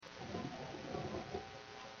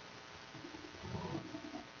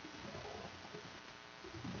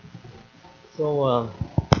So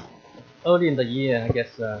early in the year, I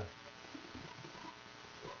guess,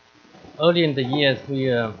 early in the years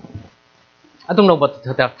I don't know what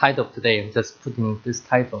the title today. I'm just putting this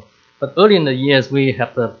title. But early in the years, we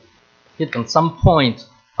have hit on some point,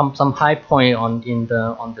 some high point on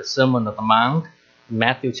the Sermon on the Mount,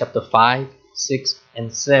 Matthew chapter 5, 6,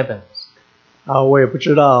 and 7. 我也不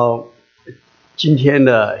知道今天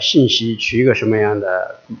的信息取一个什么样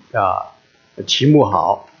的题目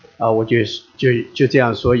好我就这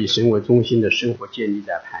样说，以神为中心的生活建立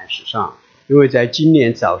在磐石上。因为在今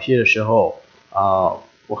年早些的时候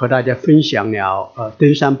我和大家分享了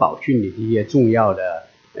登山宝训里的一些重要的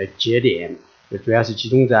节点，主要是集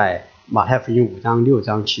中在马太福音5章、6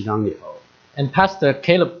章、7章里头。 And Pastor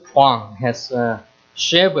Caleb Huang has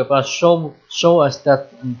shared with us, show us that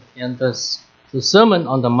in the Sermon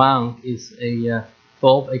on the Mount is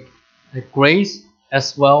both a grace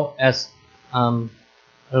as well as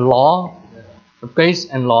a law, grace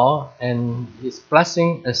and law, and His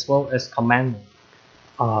blessing as well as commandment.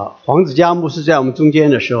 黄子嘉牧师在我们中间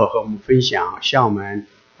的时候和我们分享，向我们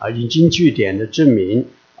引经据典的证明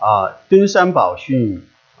登山宝训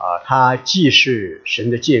它既是神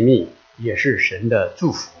的诫命，也是神的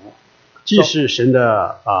祝福，既是神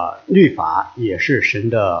的律法，也是神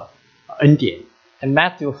的恩典。And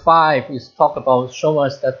Matthew 5 is talk about show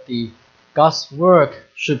us that God's work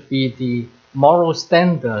should be the moral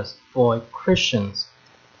standards for Christians,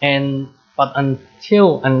 but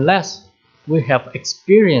unless we have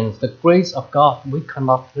experienced the grace of God, we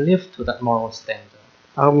cannot live to that moral standard.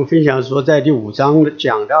 我们分享说，在第5章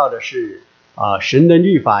讲到的是神的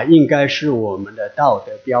律法应该是我们的道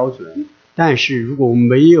德标准，但是如果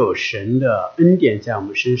没有神的恩典在我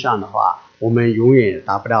们身上的话，我们永远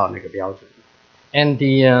达不到那个标准。And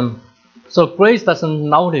so grace doesn't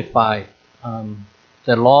nullify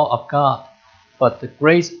the law of God, but the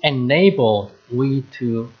grace enabled we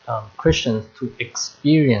to Christians to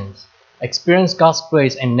experience God's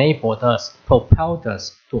grace, enabled us, propelled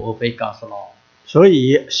us to obey God's law. 所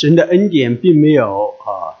以神的恩典并没有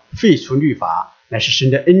废除律法，乃是神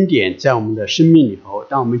的恩典在我们的生命里头，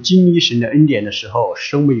当我们经历神的恩典的时候，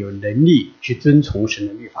使我们有能力去遵从神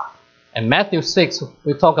的律法。In Matthew 6,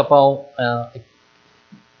 we talk about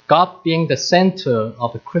God being the center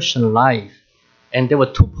of the Christian life, and there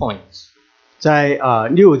were 2 points. 在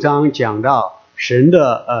6章讲到神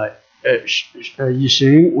的以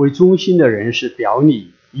神为中心的人是表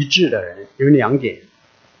里一致的人，有2点。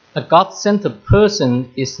A God-centered person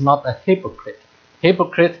is not a hypocrite.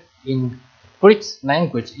 Hypocrite in Greek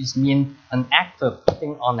language is mean an actor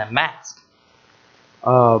putting on a mask.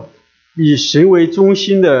 以神为中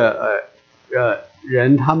心的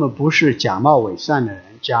人，他们不是假冒伪善的人。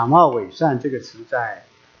假冒伪善这个词在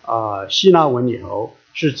希腊文里头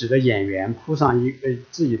是指的演员铺上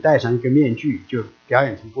自己戴上一个面具，就表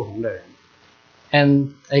演成不同的人。And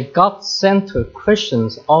a God-centered Christian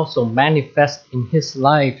also manifests in his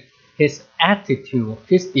life his attitude,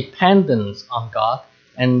 his dependence on God.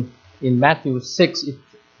 And in Matthew 6, it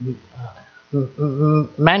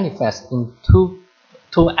manifests in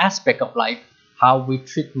two aspects of life: how we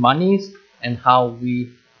treat money and how we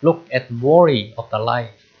look at worry of the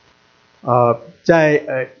life.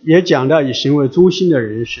 也讲到以神为中心的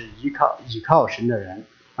人是依靠神的人，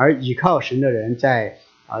而依靠神的人在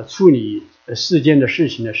处理世间的事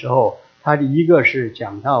情的时候，他的一个是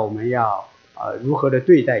讲到我们要如何的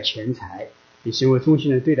对待钱财，以神为中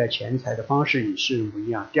心的对待钱财的方式与世人不一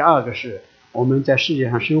样。第二个是我们在世界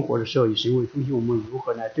上生活的时候，以神为中心，我们如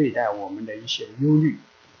何来对待我们的一些忧虑。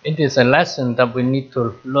It is a lesson that we need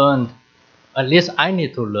to learn. At least I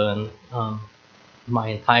need to learn my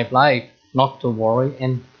entire life, not to worry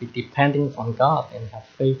and be depending on God and have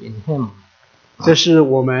faith in Him. 这是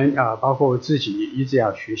我们包括我自己一直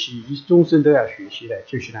要学习，终身都要学习的，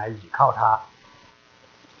就是来依靠他。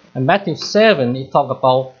In Matthew 7, it talks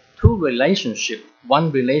about 2 relationships.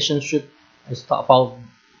 One relationship is about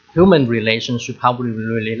human relationship, how we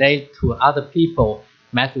relate to other people.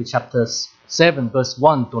 Matthew chapter 7, verse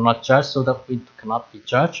 1, do not judge so that we cannot be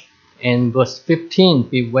judged. And verse 15,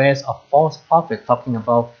 beware of false prophet, talking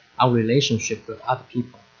about our relationship with other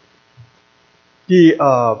people.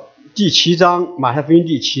 第7章，马太福音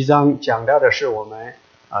第7章讲到的是我们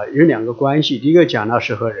有2个关系。第一个讲到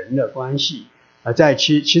是和人的关系，在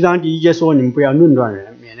7章第1节说你们不要论断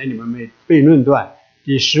人，免得你们被论断。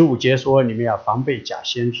第15节说你们要防备假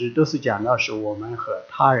先知，都是讲到是我们和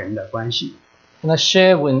他人的关系。And I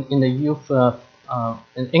share in the youth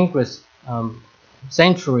in English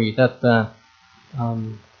century that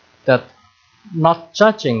not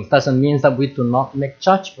judging doesn't mean that we do not make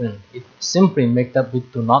judgment. It simply means that we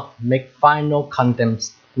do not make final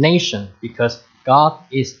nation because God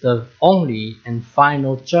is the only and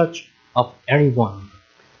final judge of everyone.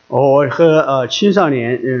 我和青少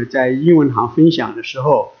年在英文堂分享的时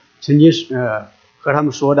候，曾经和他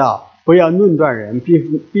们说到，不要论断人，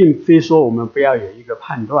并非说我们不要有一个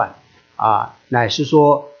判断乃是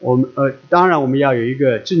说我们当然我们要有一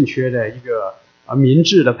个正确的一个明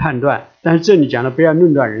智的判断，但是这里讲的不要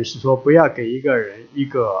论断人，是说不要给一个人一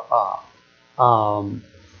个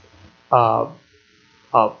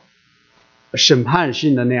审判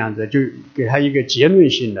性的那样子，就给他一个结论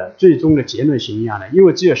性的、最终的结论性一样的，因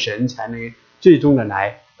为只有神才能最终的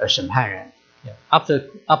来审判人。After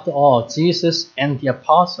all, Jesus and the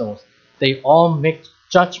apostles, they all make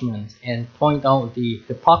judgments and point out the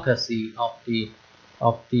hypocrisy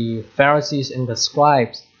of the Pharisees and the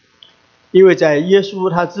scribes. 因为在耶稣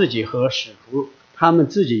他自己和使徒，他们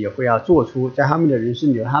自己也会要做出，在他们的人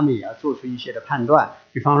生里，他们也要做出一些的判断。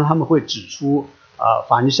比方说，他们会指出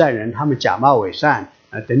法利赛人他们假冒伪善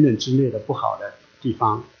等等之类的不好的地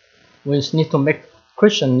方。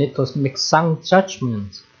Christians need to make sound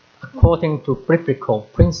judgments according to biblical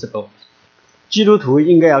principles. 基督徒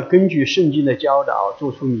应该要根据圣经的教导，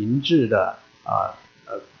做出明智的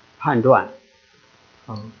判断。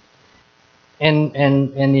And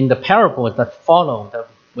in the parables that follow, that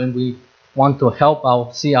when we want to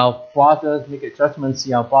see our brothers make a judgment,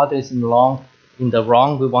 see our brothers in the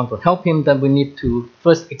wrong, we want to help him, then we need to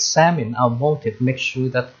first examine our motive, make sure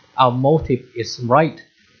that our motive is right.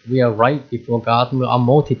 We are right before God, our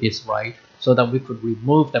motive is right, so that we could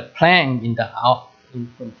remove the plank in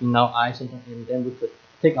our eyes, and then we could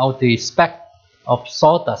take out the speck of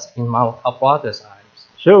sawdust in our brother's eyes.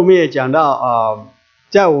 所以我们也讲到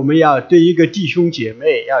在我们要对一个弟兄姐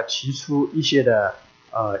妹要提出一些的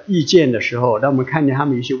意见的时候，当我们看见他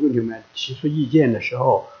们一些问题，我们提出意见的时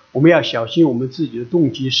候，我们要小心我们自己的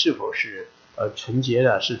动机是否是纯洁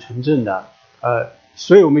的，是纯正的。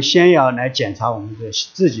所以我们先要来检查我们的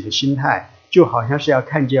自己的心态，就好像是要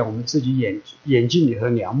看见我们自己眼睛里头的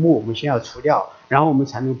梁木，我们先要除掉，然后我们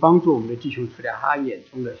才能帮助我们的弟兄除掉他眼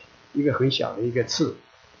中的一个很小的一个刺。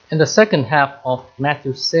And the second half of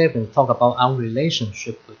Matthew 7 talk about our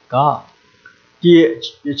relationship with God. 第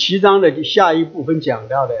7章的下一部分讲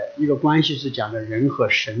到的一个关系是讲的人和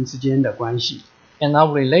神之间的关系。And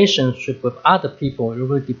our relationship with other people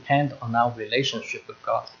will depend on our relationship with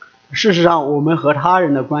God. 事实上，我们和他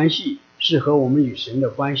人的关系是和我们与神的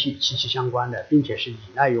关系息息相关的，并且是依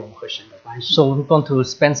赖于我们和神的关系。So we're going to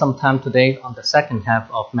spend some time today on the second half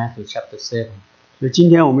of Matthew chapter 7. 所以今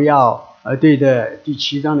天我们要对的第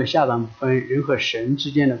7章的下半部分人和神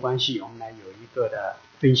之间的关系，我们来有一个的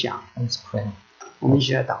分享。Let's pray. 我们一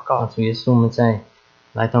起来祷告。主耶稣，我们在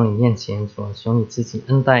来到你面前，求你自己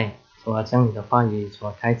恩待，将你的话语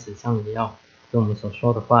开始，将你要对我们所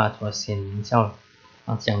说的话显明叫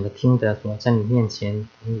讲的听的在你面前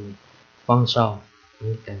你光照，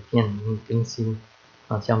你改变，你更新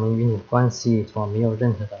叫我们与你关系没有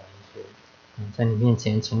任何的拦阻，在你面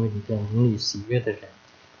前成为你的名里喜悦的人。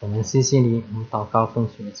我们谢谢你，我们祷告奉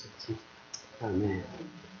主的名。Amen.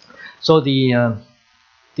 So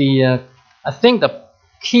I think the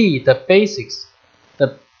key, the basics,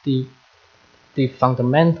 the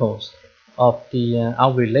fundamentals of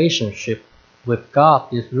our relationship with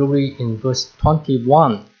God is really in verse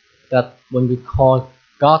 21, that when we call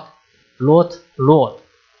God Lord, Lord.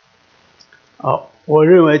 我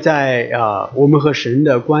认为在我们和神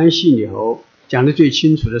的关系里头讲的最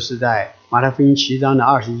清楚的是在马太福音7章的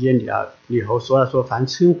21节里头说凡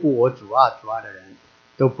称呼我主啊主啊的人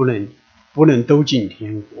都不能都进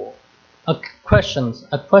天国。A question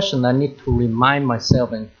I need to remind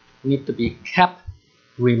myself and need to be kept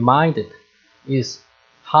reminded is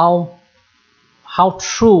how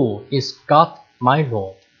true is God my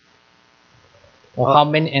Lord? Or how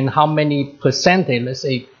many percentage, let's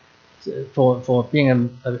say, for being a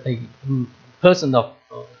person of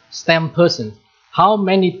STEM person, how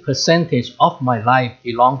many percentage of my life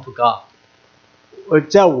belong to God?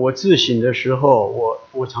 在我自省的时候，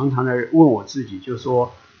我常常的问我自己，就是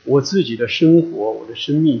说我自己的生活，我的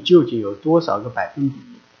生命究竟有多少个百分比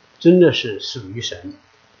真的是属于神？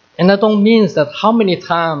 And I don't mean that how many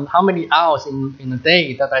hours in a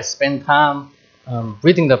day that I spend time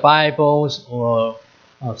reading the Bibles or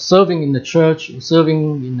serving in the church,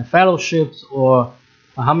 serving in the fellowships, or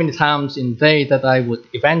how many times in a day that I would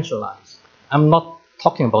evangelize. I'm not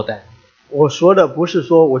talking about that. 我说的不是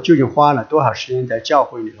说我究竟花了多少时间在教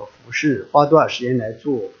会里头服侍，花多少时间来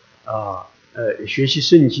做学习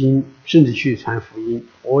圣经，甚至去传福音。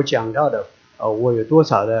我讲到的我有多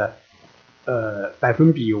少的百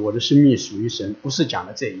分比我的生命属于神，不是讲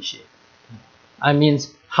的这一些。I mean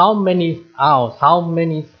how many hours, how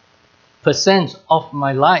many percent of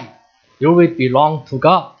my life really belong to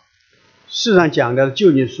God. 世上讲的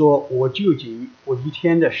究竟说，我究竟我一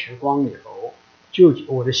天的时光里头，究竟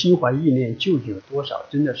我的心怀意念究竟有多少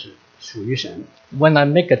真的是属于神？ When I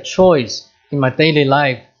make a choice in my daily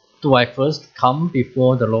life, do I first come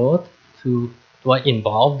before the Lord? Do I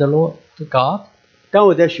involve the Lord, to God? 当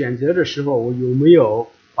我在选择的时候，我有没有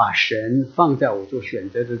把神放在我做选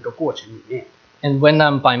择的这个过程里面？ And when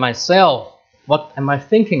I'm by myself, what am I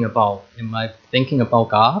thinking about? Am I thinking about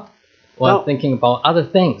God? Or am I thinking about other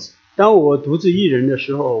things? 当我独自一人的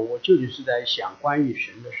时候，我究竟是在想关于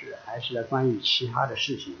神的事，还是在关于其他的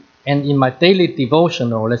事情？ And in my daily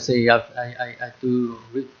devotional, let's say I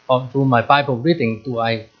do my Bible reading, do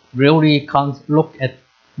I really can't look at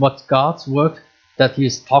what God's word that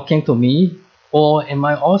He's talking to me? Or am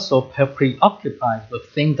I also preoccupied with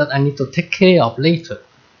things that I need to take care of later?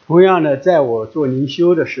 同样的，在我做灵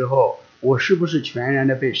修的时候，我是不是全然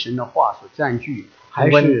的被神的话所占据，还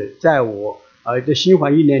是在我的心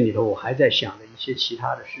怀意念里头，我还在想着一些其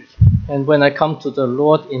他的事情？ And when I come to the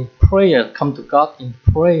Lord in prayer, come to God in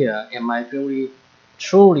prayer, am I really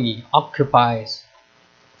truly occupied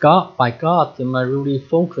by God? Am I really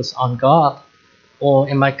focused on God? Or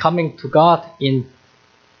am I coming to God in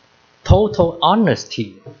total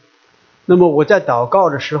honesty? 那么我在祷告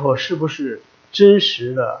的时候，是不是真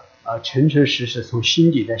实的诚诚实实从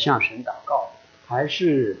心底在向神祷告，还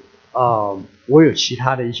是我有其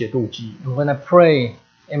他的一些动机？ And when I pray,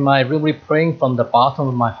 am I really praying from the bottom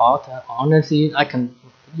of my heart? Honestly, I can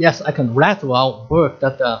rattle out words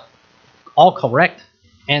that are all correct,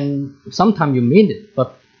 and sometimes you mean it,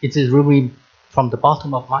 but it is really from the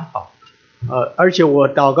bottom of my heart. 而且我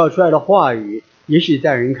祷告出来的话语，也许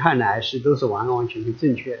在人看来都是完完全全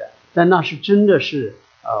正确的，但那是真的是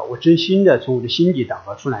我真心的从我的心底祷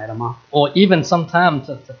告出来的吗？ Or even sometimes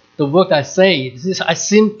the word I say, it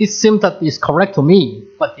seems that it's correct to me,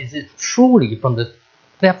 but is it truly from the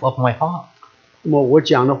depth of my heart? 那么我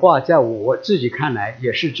讲的话，在我自己看来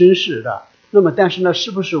也是真实的。那么，但是呢，是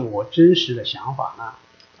不是我真实的想法呢？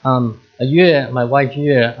 My wife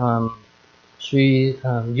here, she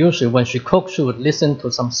usually when she cooks, she would listen to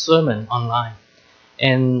some sermon online.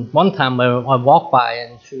 And one time I walked by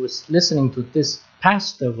and she was listening to this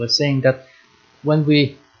pastor was saying that when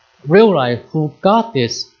we realize who God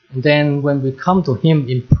is, then when we come to Him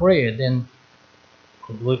in prayer, then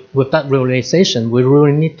with that realization, we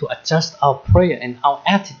really need to adjust our prayer and our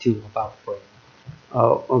attitude about prayer.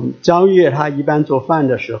 张月他一般做饭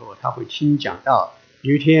的时候，他会听讲道。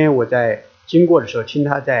有一天我在经过的时候，听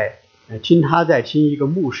他在听一个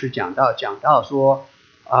牧师讲道说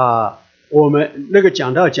我们那个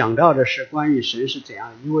讲道的是关于神是怎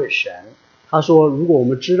样一位神。他说，如果我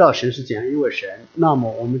们知道神是怎样一位神，那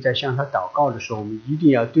么我们在向他祷告的时候，我们一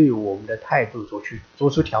定要对我们的态度做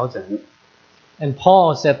出调整。And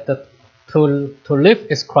Paul said that to live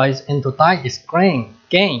is Christ and to die is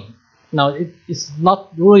gain. Now it is not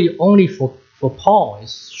really only for Paul. It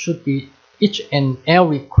should be each and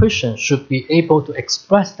every Christian should be able to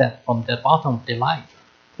express that from the bottom of their life.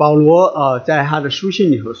 保罗在他的书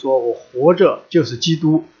信里头说，我活着就是基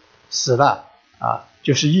督，死了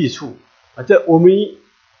就是益处。这我们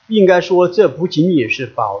应该说，这不仅仅是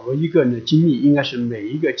保罗一个人的经历，应该是每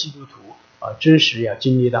一个基督徒真实要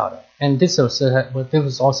经历到的。And this was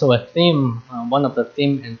also a theme, one of the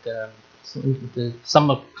theme in the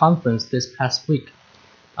summer conference this past week.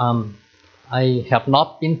 I have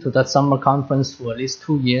not been to that summer conference for at least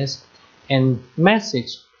 2 years, and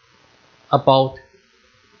message about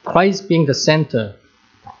Christ being the center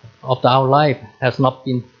of our life has not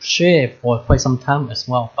been shared for quite some time as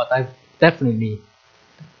well. But I desperately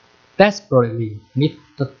need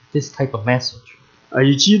this type of message.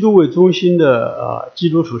 以基督为中心的基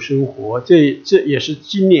督徒生活，这也是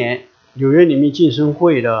今年纽约灵命晋升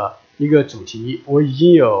会的一个主题。我已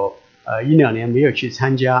经有1-2年没有去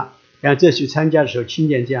参加，然后这次参加的时候听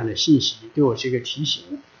见这样的信息，对我是一个提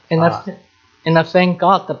醒。And I thank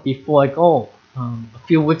God that before I go, a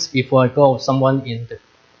few weeks before I go, someone in the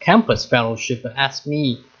campus fellowship asked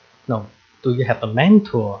me, do you have a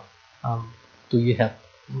mentor? Do you have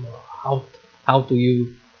how do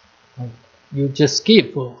you just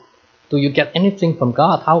give? Do you get anything from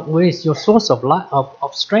God? Where is your source of life,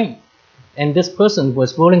 of strength? And this person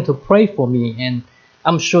was willing to pray for me, and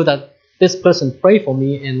I'm sure that this person prayed for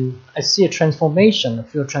me, and I see a transformation,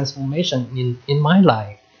 in my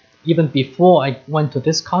life, even before I went to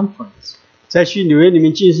this conference. 在去纽约灵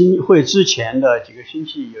命晋升会之前的几个星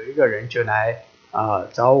期，有一个人就来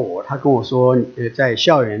找我，他跟我说，在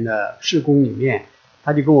校园的事工里面，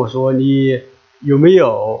他就跟我说，你有没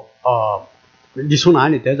有你从哪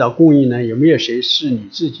里得到供应呢？有没有谁是你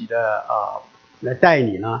自己的来带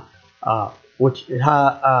你呢？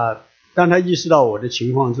当他意识到我的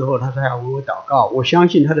情况之后，他说要为我祷告。我相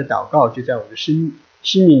信他的祷告就在我的心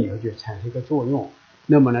灵里头就产生一个作用。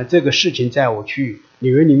那么呢，这个事情在我去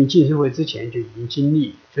纽约黎明浸信会之前就已经经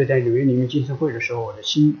历，所以在纽约黎明浸信会的时候，我的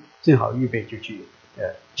心正好预备就去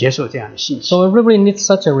接受这样的信息。So I really need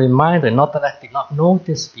such a reminder, not that I did not know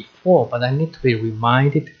this before, but I need to be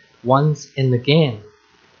reminded once and again.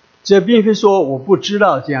 这并非说我不知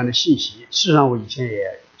道这样的信息，事实上我以前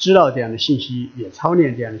也知道这样的信息，也操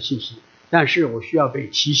练这样的信息，但是我需要被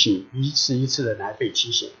提醒，一次一次的来被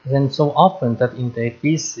提醒。And so often that in the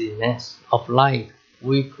busyness of life,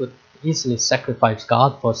 we could easily sacrifice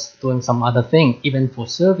God for doing some other thing, even for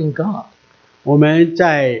serving God. 我们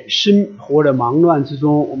在生活的忙乱之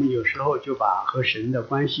中，我们有时候就把和神的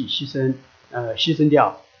关系牺牲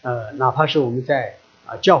掉。哪怕是我们在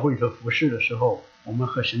教会里头服侍的时候，我们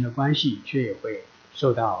和神的关系却也会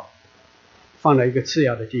受到放到一个次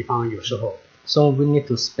要的地方。有时候 So we need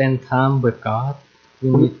to spend time with God. We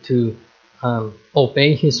need to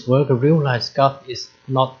obey His word, realize God is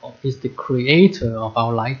the creator of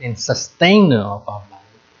our life and sustainer of our life.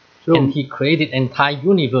 So- And He created entire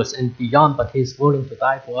universe and beyond, but He's willing to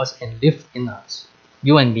die for us and live in us.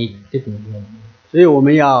 You and me, didn't you? 所以我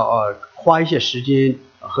们要花一些时间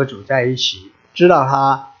和主在一起，知道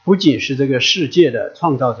他不仅是这个世界的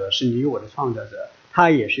创造者，是你我的创造者，他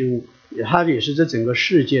也是这整个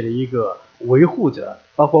世界的一个维护者，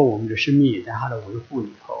包括我们的生命也在他的维护里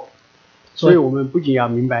头。所以我们不仅要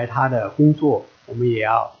明白他的工作，我们也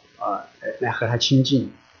要来和他亲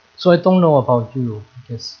近。So I don't know about you,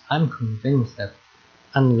 because I'm convinced that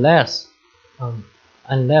unless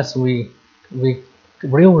we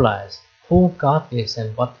realize who God is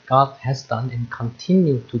and what God has done and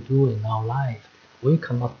continue to do in our life, we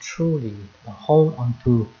cannot truly hold on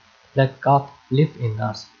to let God live in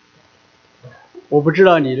us. 我不知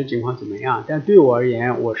道你的情况怎么样，但对我而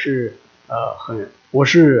言，我是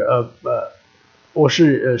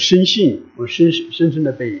深信，我深深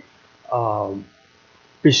的被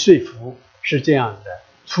说服，是这样的。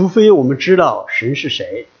除非我们知道神是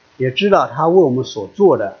谁，也知道他为我们所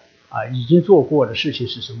做的已经做过的事情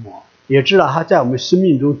是什么，也知道他在我们生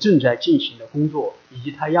命中正在进行的工作，以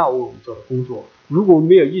及他要为我们做的工作。如果我们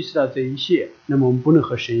没有意识到这一切，那么我们不能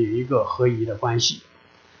和神有一个合一的关系。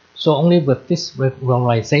So only with this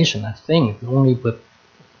realization, I think, only with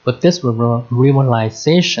this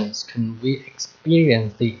realizations can we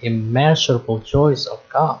experience the immeasurable joys of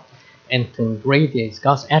God and to radiate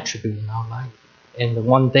God's attribute in our life. And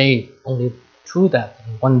one day, only through that,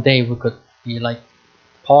 one day we could be like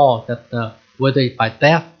Paul, that whether by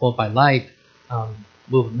death or by life,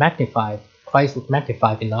 will magnify, Christ will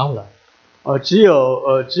magnify in our life. 只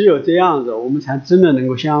有这样子，我们才真的能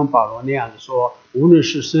够像保罗那样子说，无论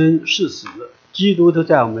是生是死，基督都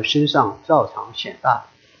在我们身上照常显大。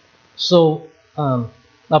So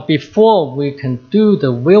now before we can do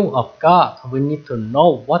the will of God, we need to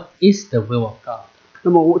know what is the will of God. 那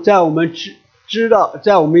么在我们知道，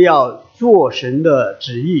在我们要做神的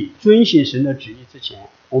旨意、遵行神的旨意之前，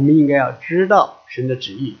我们应该要知道神的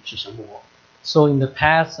旨意是什么。So in the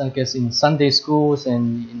past, I guess in Sunday schools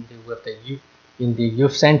and in the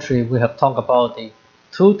youth century, we have talked about the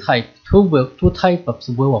two types of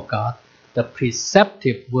the will of God: the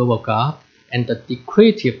preceptive will of God and the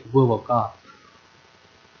decretive will of God.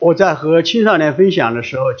 我在和青少年分享的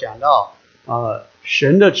时候讲到，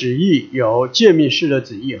神的旨意有诫命式的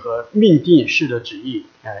旨意和命定式的旨意，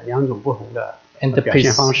两种不同的表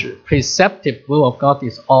现方式。Preceptive will of God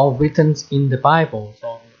is all written in the Bible,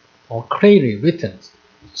 or clearly written.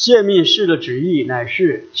 诫命式的旨意乃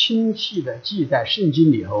是清晰的记在圣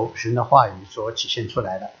经里头神的话语所体现出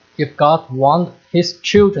来的。If God wants His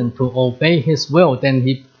children to obey His will, then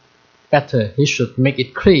He should make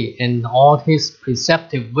it clear, and all His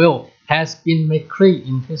preceptive will has been made clear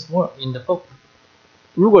in His word, in the book.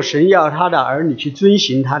 如果神要他的儿女去遵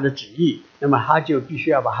行他的旨意，那么他就必须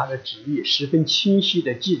要把他的旨意十分清晰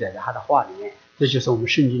的记载在他的话里面。这就是我们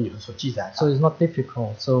圣经里头所记载的。So it's not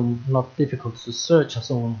difficult to search.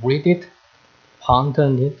 So read it, ponder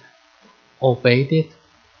it, obey it,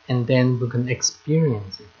 and then we can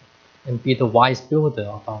experience it and be the wise builder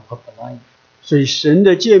of the life. 所以神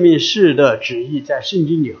的诫命式的旨意在圣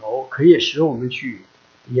经里头，可以使我们去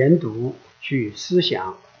研读、去思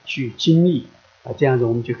想、去经历这样子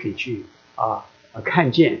我们就可以去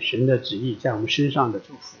看见神的旨意在我们身上的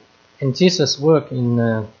祝福。And Jesus' work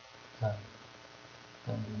in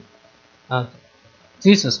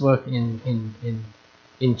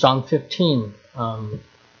John 15,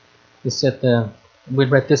 he said, we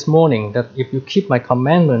read this morning that if you keep my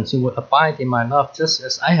commandments, you will abide in my love, just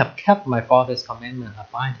as I have kept my Father's commandment,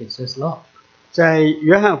 abide in his love. 在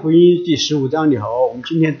约翰福音第15章里头，我们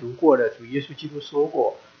今天读过的主耶稣基督说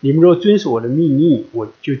过：“你们若遵守我的命令，我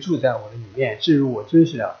就住在我的里面，正如我遵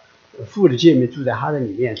守了父的诫命，住在他的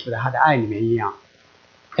里面，住在他的爱里面一样。”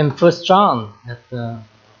 In 1 John,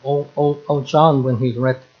 old John, when he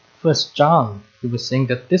read 1 John, he was saying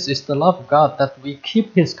that this is the love of God, that we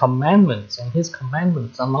keep his commandments, and his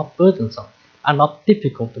commandments are not burdensome, are not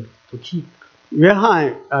difficult to keep.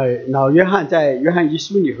 老约翰在约翰一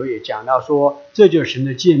书里头也讲到说，这就是神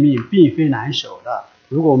的诫命，并非难守的。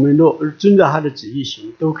如果我们若遵照他的旨意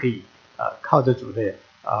行，都可以靠着主的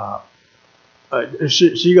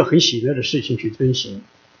是一个很喜乐的事情去遵行。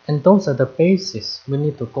And those are the basics. We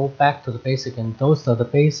need to go back to the basics, and those are the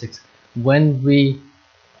basics. When we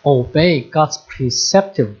obey God's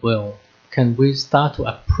preceptive will, can we start to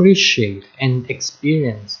appreciate and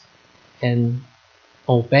experience and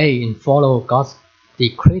obey and follow God's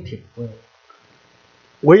decretive will?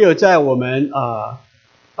 唯有在我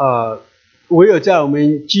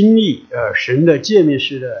们经历神的诫命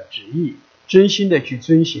式的旨意，真心的去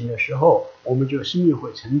遵行的时候，我们就生命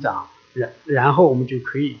会成长，然后我们就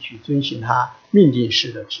可以去遵行他命定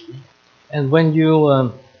式的旨意。And when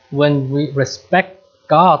we respect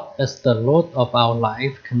God as the Lord of our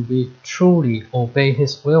life, can we truly obey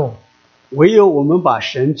His will? 唯有我们把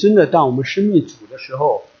神真的当我们生命主的时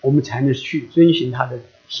候，我们才能去遵行他的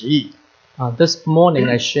旨意。This morning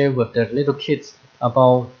I shared with the little kids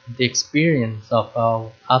about the experience of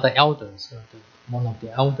other elders, one of the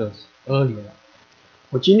elders earlier.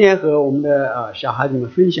 我今天和我们的小孩子们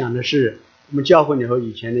分享的是我们教会里头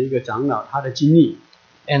以前的一个长老他的经历。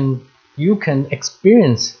And you can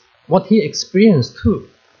experience what he experienced too.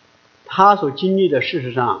 他所经历的，事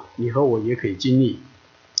实上你和我也可以经历。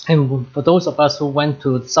And for those of us who went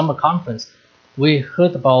to summer conference, we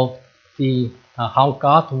heard about how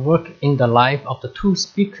God worked in the life of the two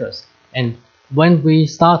speakers. And when we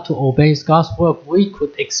start to obey God's word, we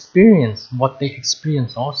could experience what they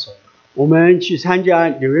experienced also. 我们去参加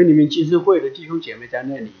纽约里面浸信会的弟兄姐妹在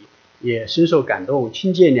那里也深受感动，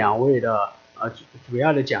听见两位的主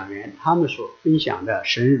要的讲员他们所分享的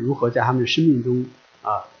神如何在他们的生命中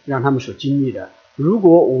让他们所经历的。如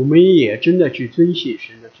果我们也真的去遵循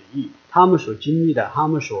神的旨意，他们所经历的，他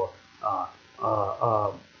们所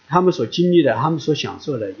经历的，他们所享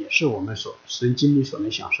受的，也是我们神经历所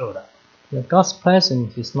能享受的。God's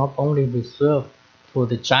presence is not only reserved for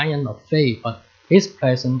the giant of faith, but His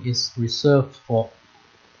presence is reserved for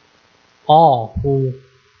all who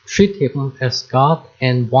treat Him as God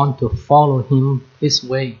and want to follow Him His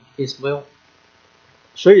way, His will.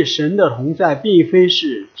 所以神的同在并非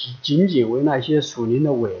是仅仅为那些属灵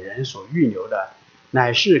的伟人所预留的，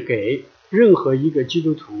乃是给任何一个基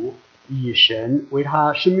督徒以神为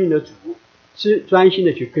他生命的主，是专心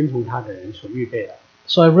的去跟从他的人所预备的。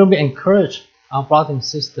So I really encourage our brothers and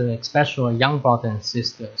sisters, especially young brothers and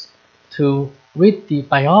sisters, to read the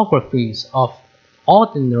biographies of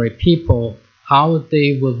ordinary people, how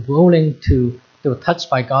they were touched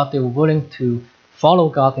by God, they were willing to follow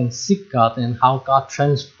God and seek God, and how God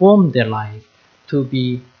transformed their life to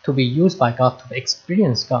be used by God to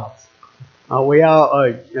experience God. 我要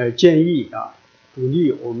建议鼓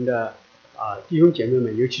励我们的弟兄姐妹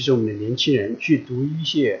们，尤其是我们的年轻人，去读一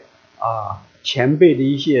些前辈的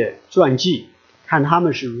一些传记，看他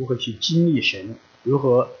们是如何去经历神，如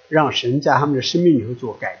何让神在他们的生命里头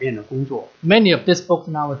做改变的工作。Many of these books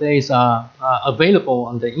nowadays are available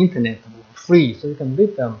on the internet free, so you can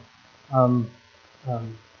read them.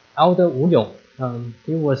 Elder Wu Yong,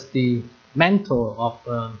 he was the mentor of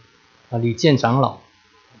李健长老。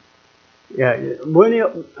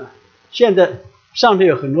现在上头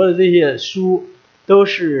有很多的这些书，都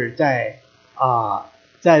是在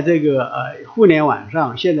这个互联网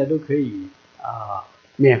上，现在都可以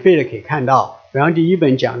免费的可以看到。然后第一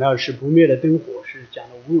本讲到的是不灭的灯火，是讲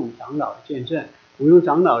的吴永长老的见证。吴永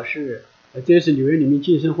长老是这是纽约里面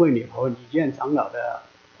浸信会里头李健长老的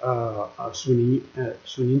属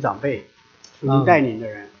灵长辈，属灵带领的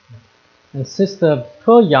人。And Sister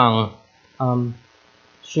Pearl Yang,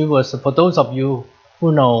 she was, for those of you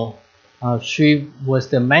who know, she was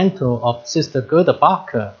the mentor of Sister Gerda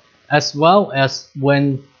Barker, as well as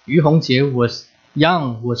when Yu Hongjie was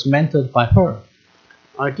young, was mentored by her.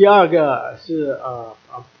 第二个是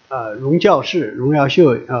荣耀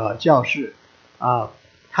秀教士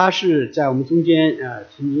他是在我们中间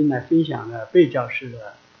曾经来分享了贝教士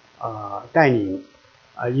的带领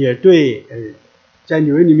也对在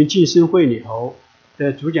纽约里面浸信会里头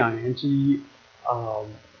的主讲人之一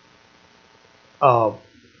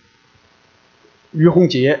于洪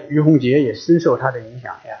杰也深受他的影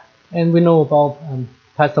响呀。And we know about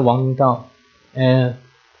Pastor Wang Mingdao. And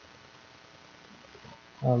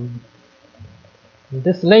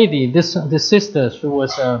this lady, this sister, she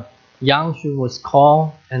was young. She was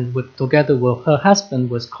called, and together with her husband,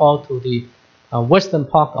 was called to the western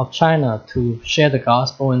part of China to share the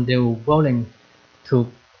gospel, and they were willing to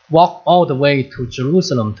walk all the way to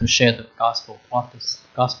Jerusalem to share the gospel, brought the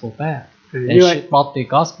gospel back. And she brought the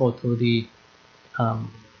gospel to the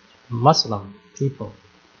Muslim people.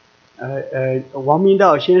 王明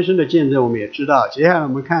道先生的见证我们也知道。接下来我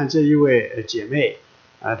们看这一位姐妹，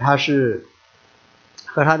她是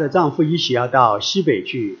和她的丈夫一起要到西北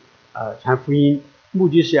去传福音，目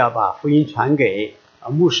的是要把福音传给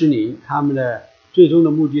穆斯林，他们的最终的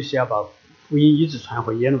目的是要把福音一直传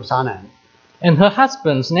回耶路撒冷。And her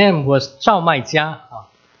husband's name was Zhao Maijia.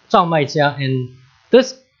 And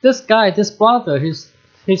this guy, this brother, his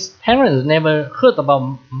parents never heard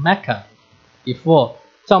about Mecca before.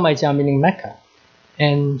 Zhao Maijia meaning Mecca.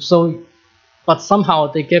 And so, but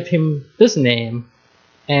somehow they gave him this name.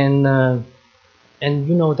 And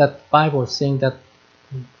you know that Bible is saying that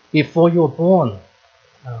before you were born,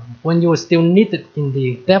 when you were still knitted in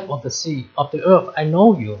the depth of the sea, of the earth, I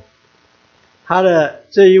know you. 她的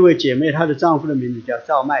这一位姐妹，她的丈夫的名字叫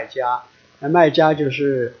赵麦加。那麦加就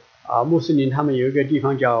是穆斯林他们有一个地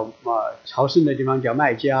方叫朝圣的地方叫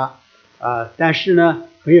麦加。但是呢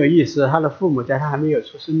很有意思，她的父母在她还没有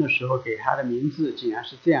出生的时候给她的名字竟然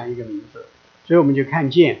是这样一个名字。所以我们就看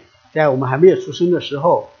见，在我们还没有出生的时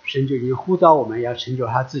候，神就已经呼召我们要成就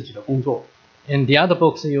他自己的工作。In the other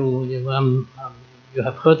books you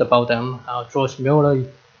have heard about them. George Mueller,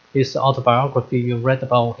 his autobiography, you read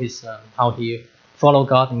about his how he followed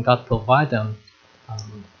God and God provided them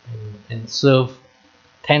and served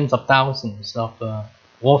tens of thousands of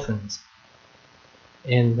orphans.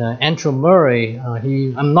 And Andrew Murray,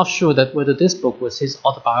 I'm not sure that whether this book was his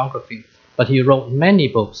autobiography, but he wrote many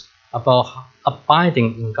books about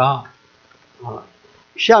abiding in God.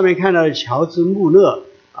 下面看到的乔治穆勒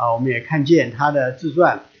我们也看见他的自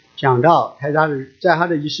传，讲到在他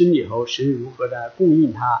的一生里头，神如何的供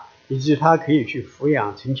应他，以致他可以去抚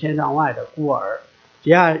养成千上万的孤儿。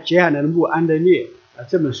接下来的穆安德烈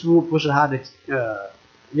这本书不是他的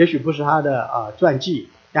也许不是他的传记，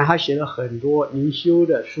但他写了很多灵修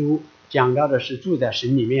的书，讲到的是住在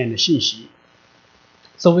神里面的信息。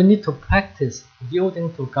So we need to practice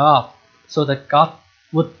yielding to God, so that God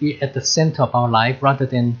would be at the center of our life rather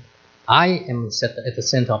than I am at the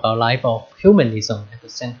center of our life, or humanism at the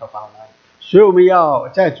center of our life. 所以我们要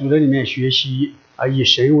在主的里面学习以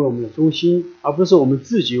神为我们的中心，而不是我们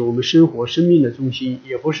自己，我们生活生命的中心，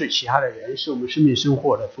也不是其他的人，是我们生命生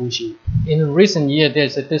活的中心。In recent years,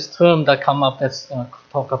 there's this term that come up that's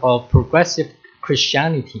talk about progressive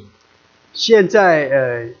Christianity. 现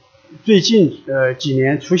在最近几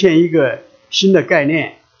年出现一个新的概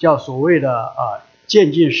念，叫所谓的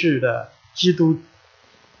渐进式的基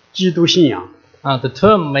督信仰。The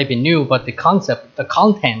term may be new, but the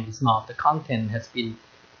content is not. The content has been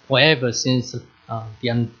forever since the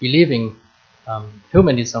unbelieving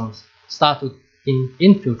humanism started to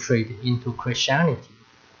infiltrate into Christianity.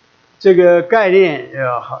 这个概念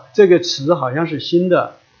这个词好像是新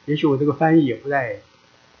的，也许我这个翻译也不太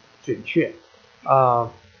准确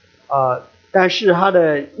但是它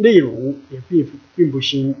的内容也并不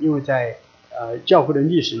新，因为在教会的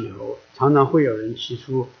历史里头，常常会有人提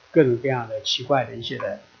出各种各样的奇怪的一些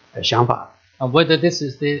的想法。Whether there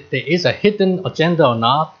is a hidden agenda or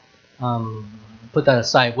not, put that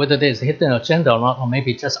aside. Whether there is a hidden agenda or not, or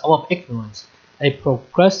maybe just out of ignorance, a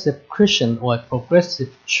progressive Christian or a progressive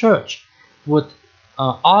church would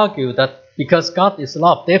argue that because God is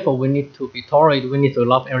love, therefore we need to be tolerant, we need to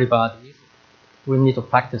love everybody, we need to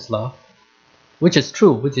practice love, which is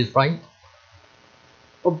true, which is right.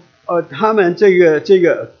 他们这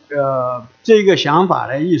个想法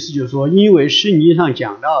的意思就是说，因为圣经上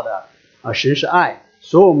讲到的神是爱，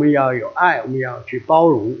所以我们要有爱，我们要去包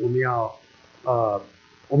容，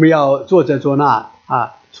我们要做这做那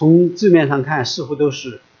从字面上看似乎都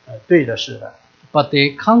是对的，是的。But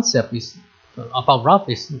the concept is about love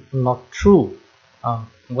is not true.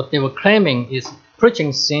 What they were claiming is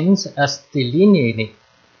preaching sins as delineated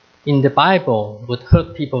in the Bible would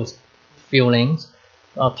hurt people's feelings.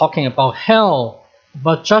 Talking about hell,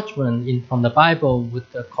 about judgment from the Bible would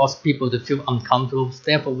cause people to feel uncomfortable.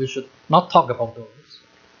 Therefore, we should not talk about those.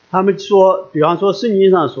 他们说，比方说圣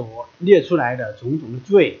经上所列出来的种种的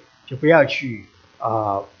罪，就不要去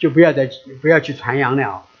传扬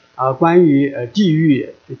了。关于地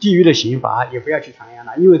狱的刑罚，也不要去传扬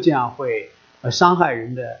了，因为这样会伤害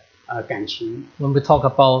人的感情。When we talk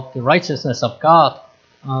about the righteousness of God,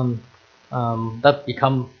 that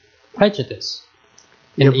become prejudice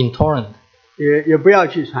and intolerant. 也不要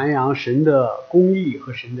去传扬神的公义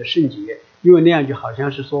和神的圣洁，因为那样就好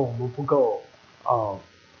像是说我们不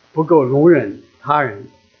够容忍他人。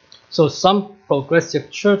So some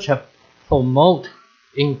progressive church have promote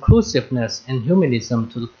inclusiveness and humanism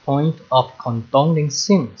to the point of condoning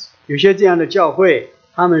sins. 有些这样的教会，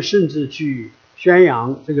他们甚至去宣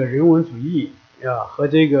扬这个人文主义和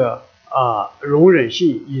这个容忍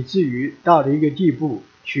性，以至于到了一个地步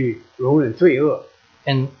去容忍罪恶。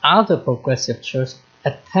And other progressive churches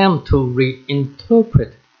attempt to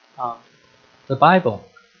reinterpret the Bible.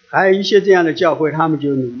 还有一些这样的教会，他们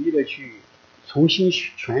就努力的去重新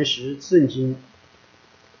诠释圣经。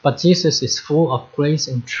But Jesus is full of grace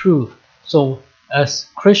and truth. So as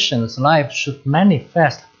Christians, life should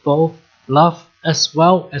manifest both love as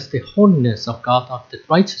well as the holiness of God, of the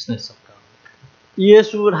righteousness of God. 耶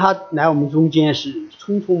稣他来我们中间是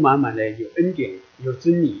充充满满的有恩典有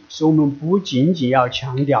真理，所以我们不仅仅要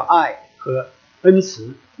强调爱和恩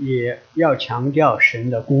慈，也要强调神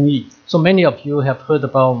的公义。So many of you have heard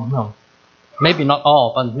about, maybe not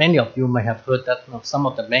all, but many of you may have heard that some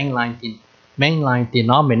of the mainline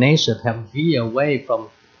denominations have veered away from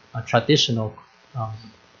traditional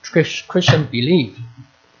Christian belief.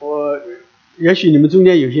 也许你们中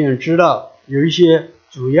间有些人知道，有一些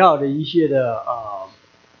主要的一些的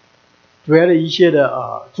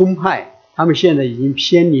宗派，他们现在已经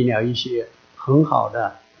偏离了一些很好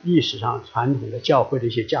的历史上传统的教会的一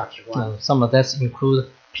些价值观。Some of that include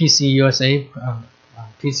PCUSA,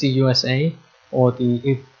 or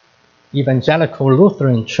the Evangelical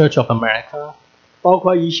Lutheran Church of America. 包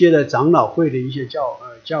括一些的长老会的一些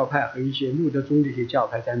教派和一些路德宗的一些教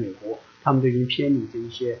派，在美国，他们都已经偏离这一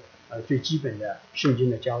些最基本的圣经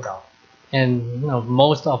的教导。And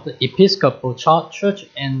most of the Episcopal Church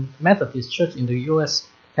and Methodist Church in the U.S.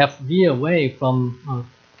 have veered away from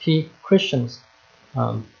key Christians,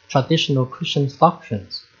 traditional Christian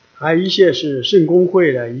doctrines. 还有一些是圣公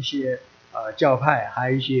会的一些教派，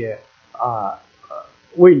还有一些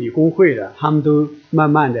卫理公会的，他们都慢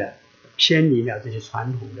慢的偏离了这些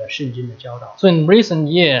传统的圣经的教导。So in recent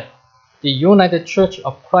years, the United Church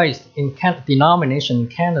of Christ denomination in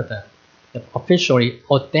Canada have officially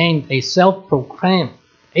ordained a self-proclaimed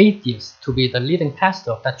atheist to be the leading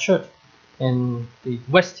pastor of that church, and the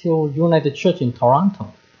West Hill United Church in Toronto.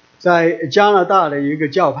 在加拿大的一个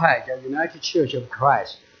教派叫 United Church of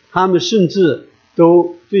Christ， 他们甚至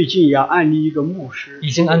都最近要安立一个牧师，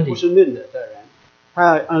已经安立不是论的人，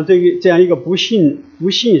他这样一个不信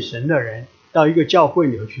神的人到一个教会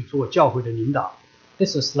里去做教会的领导。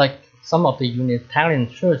This is like some of the Unitarian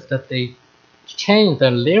church that they change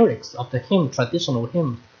the lyrics of the traditional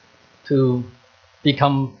hymn, to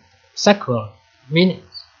become secular meanings.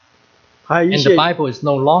 还有一 And 些 the Bible is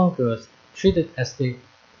no longer treated as the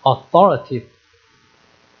authoritative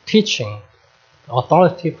teaching,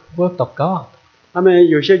 authoritative word of God. 他们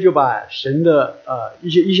有些就把神的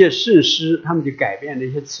一些圣诗，他们就改变了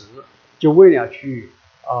一些词，就为了去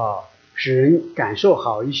使人感受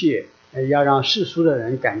好一些，要让世俗的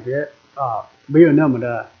人感觉没有那么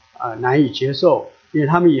的难以接受，因为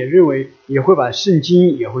他们也认为也会把圣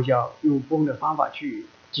经也会用不同的方法去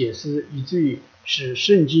解释，以至于使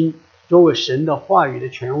圣经作为神的话语的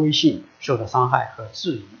权威性受到伤害和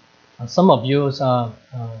质疑。Some of you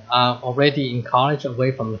are already in college,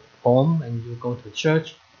 away from home, and you go to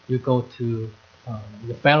church, you go to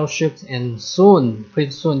the fellowships, and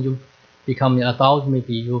pretty soon you become an adult,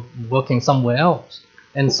 maybe you're working somewhere else.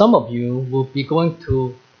 And some of you will be going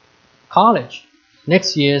to college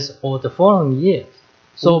next year or the following years.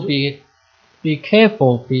 So be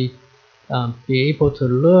careful, be able to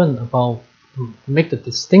learn about, make the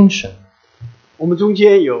distinction. 我们中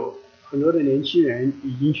间有很多的年轻人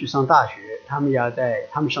已经去上大学，他们要在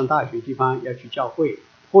他们上大学的地方要去教会，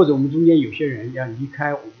或者我们中间有些人要离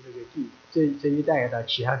开我们这一带到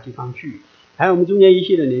其他地方去，还有我们中间一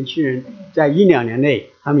些的年轻人在1-2年内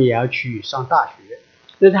他们也要去上大学。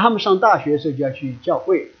那他们上大学的时候就要去教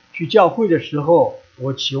会，去教会的时候，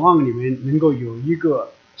我期望你们能够有一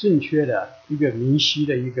个正确的一个明晰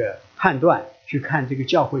的一个判断，去看这个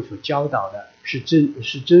教会所教导的是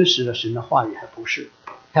真实的神的话语还不是。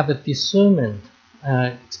Have a discernment,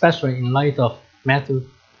 especially in light of Matthew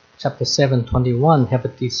chapter 7:21. Have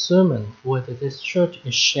a discernment whether this church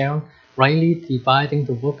is sharing, rightly dividing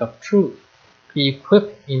the work of truth. Be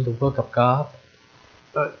equipped in the work of God.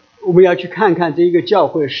 我们要去看看这一个教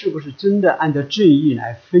会是不是真的按照正义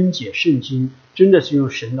来分解圣经，真的是用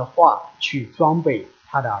神的话去装备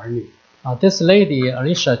他的儿女。This lady,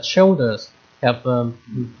 Alicia Childers, have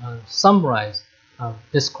summarized,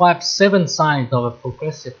 described 7 signs of a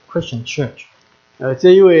progressive Christian church.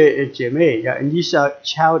 这一位姐妹叫 Lisa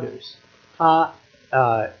Childers， 她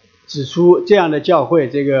指出这样的教会，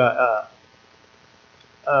这个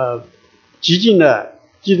激进的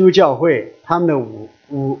基督教会，他们的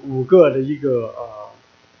五个的一个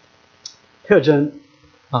特征。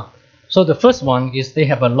So the first one is they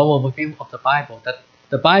have a low overview of the Bible, that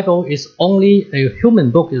the Bible is only a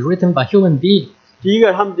human book, is written by human beings. 第一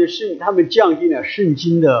个，他们降低了圣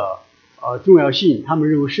经的重要性，他们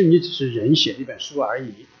认为圣经只是人写的一本书而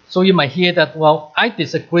已。So you might hear that, well, I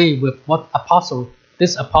disagree with what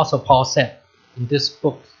this apostle Paul said in this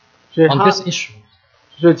book on this issue.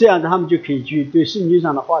 所以这样他们就可以去对圣经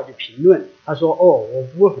上的话去评论。他说：“我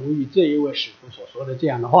不同意这一位使徒所说的这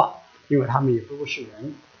样的话，因为他们也不是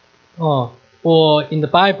人。” Or in the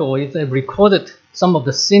Bible, it's recorded some of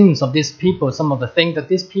the sins of these people, some of the things that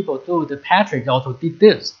these people do. That Patrick also did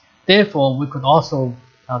this. Therefore, we could also,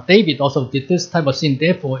 David also did this type of sin.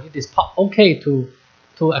 Therefore, it is okay to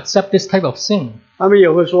accept this type of sin. 他们也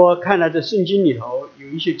会说，看来这圣经里头有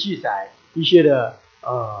一些记载，一些的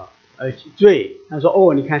罪。他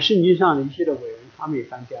说：“你看圣经上的一些的伟人，他们也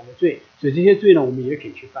犯这样的罪，所以这些罪呢，我们也可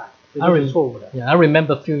以去犯。” 这是错误的。Yeah, I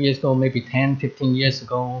remember a few years ago, maybe 10, 15 years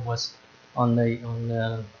ago, was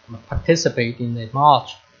participate in a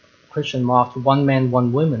march, Christian march, one man,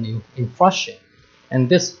 one woman in Flushing, and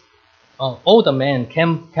this older man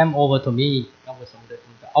came over to me. I was on the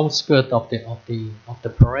outskirts of the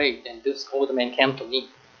parade, and this older man came to me.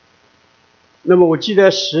 那么我记得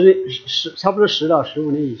差不多10到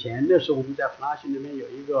15年以前，那时候我们在弗拉辛那边有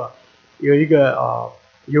一个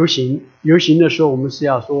游行的时候，我们是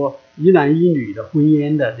要说一男一女的婚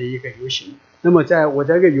姻的这一个游行。那么我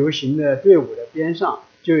在这个游行的队伍的边上，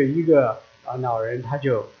就有一个老人，他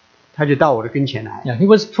就到我的跟前来。Yeah, he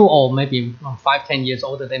was too old, maybe 5-10 years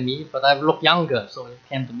older than me, but I look younger, so he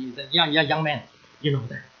came to me and said, "Yeah, young man, you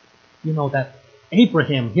know that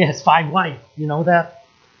Abraham, he has 5 wives, you know that.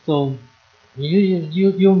 So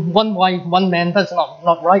you one wife, one man, that's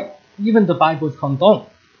not right. Even the Bible condone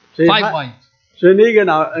 5 wives." 所以那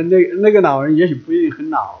个老人也许不一定很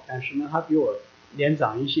老，但是呢，他比我年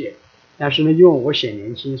长一些，但是呢，因为我显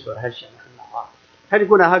年轻，所以他显得很老啊。他就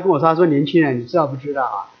过来，他跟我说：“他说年轻人，你知道不知道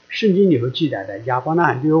啊？圣经里头记载的亚伯拉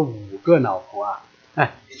罕就有5个老婆啊，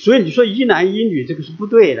所以你说一男一女这个是不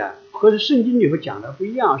对的，和圣经里头讲的不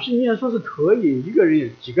一样。圣经上说是可以一个人有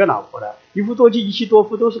几个老婆的，一夫多妻一妻多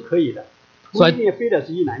夫都是可以的，不一定非得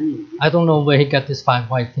是一男一女。” I don't know where he got this 5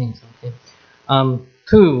 wife things. Okay,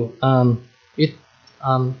 2. It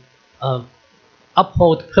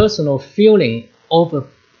uphold personal feeling over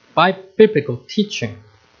by biblical teaching.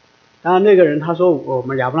 当然，那个人他说我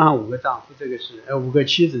们亚伯拉罕5个丈夫，这个是5个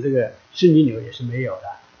妻子，这个圣经里也是没有的。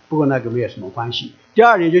不过那个没有什么关系。第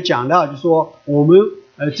二点就讲到，就说我们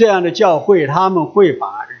这样的教会，他们会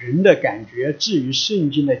把人的感觉置于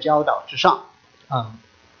圣经的教导之上。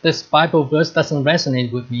This Bible verse doesn't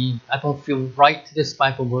resonate with me. I don't feel right. This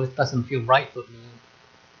Bible verse doesn't feel right with me.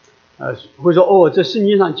 会说这圣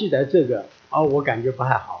经上记载这个我感觉不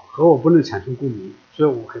太好，和我不能产生共鸣，所以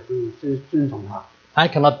我可不遵从它。I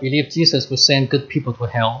cannot believe Jesus would send good people to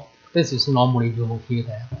hell. This is normally you will hear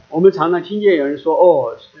that. 我们常常听见有人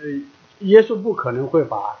说耶稣不可能会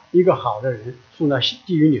把一个好的人送到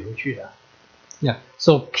地狱里头去的。Yeah.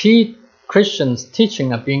 So key Christians'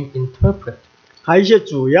 teaching are being interpreted. 还有一些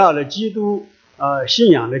主要的基督信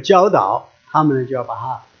仰的教导，他们呢就要把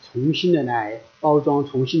它重新的来包装，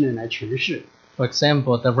重新的来诠释。For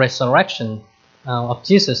example, the resurrection of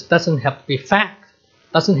Jesus doesn't have to be fact.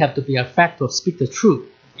 Doesn't have to be a fact to speak the truth.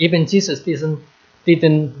 Even Jesus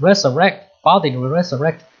didn't resurrect, bodily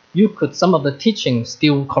resurrect. You could some of the teaching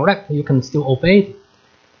still correct. You can still obey it.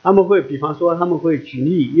 他们会，比方说，他们会举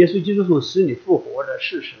例耶稣基督从死里复活的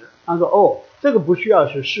事实。他说这个不需要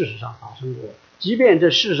是事实上发生过，即便这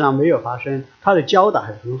事实上没有发生，他的教导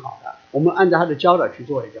还是很好的，我们按照他的教导去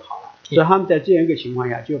做也就好了。所以他们在这样一个情况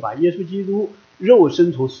下，就把耶稣基督肉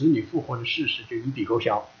身从死里复活的事实就一笔勾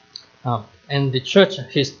销。And the church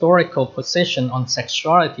historical position on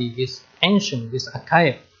sexuality is ancient, is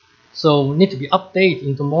archaic, so need to be updated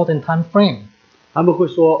into modern time frame. 他们会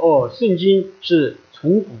说圣经是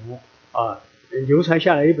从古流传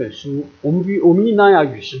下来一本书，我们应当要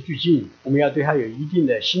与时俱进，我们要对它有一定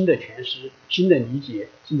的新的诠释、新的理解，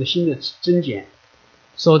甚至新的增减。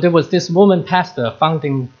So there was this woman pastor,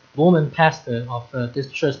 founding woman pastor of this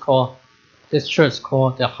church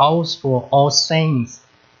called the House for All Saints,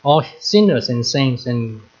 All Sinners and Saints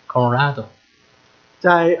in Colorado.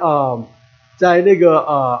 在那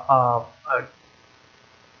个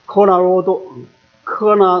科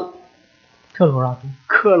科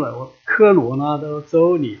罗纳多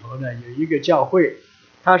州里头呢有一个教会，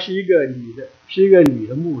她是一个女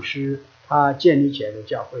的牧师，她建立起来的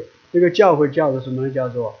教会。这个教会叫做什么？叫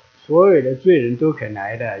做所有的罪人都肯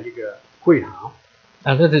来的一个会堂。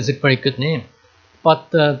And that is a very good name.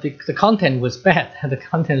 But the content was bad. The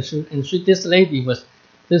content,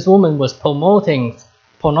 this woman was promoting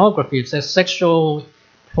pornography, says sexual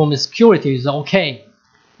promiscuity is okay.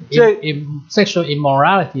 Sexual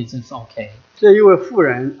immorality is okay. 这一位妇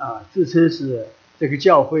人自称是这个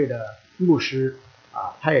教会的牧师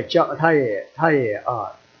她也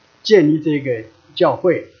建立这个教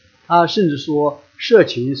会。她甚至说色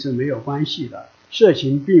情是没有关系的，色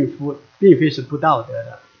情并非是不道德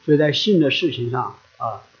的，所以在性的事情上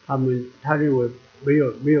他认为没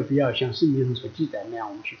有必要像圣经上所记载那样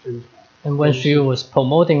我们去遵从。And when she was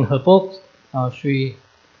promoting her book, she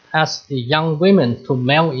asked the young women to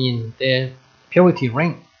mail in their purity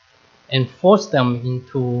ring and force them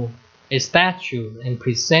into a statue and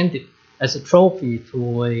present it as a trophy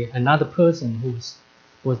to another person who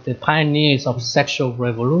was the pioneers of sexual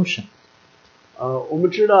revolution. 我们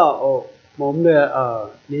知道我们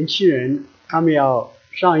的年轻人他们要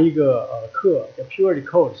上一个课叫 Purity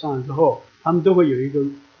Code， 上了之后他们都会有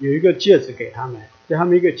一个戒指给他们，对他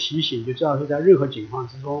们一个提醒，就知道说在任何情况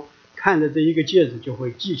之中看着这一个戒指就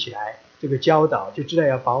会记起来这个教导，就知道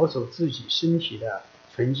要保守自己身体的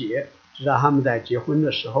纯洁，知道他们在结婚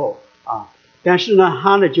的时候但是呢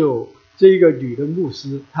这一个女的牧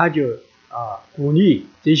师她就鼓励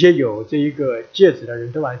这些有这一个戒指的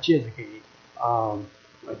人都把戒指给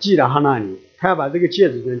寄到他那里，他要把这个戒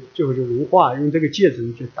指呢就融化，用这个戒指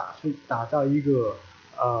呢就打造一个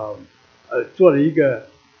做了一个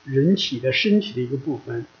人体的身体的一个部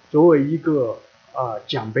分，作为一个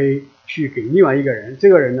奖杯去给另外一个人。这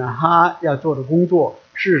个人呢他要做的工作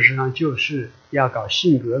事实上就是要搞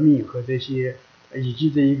性革命和这些以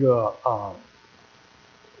及这一个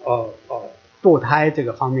堕胎这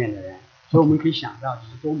个方面的人，所以我们可以想到这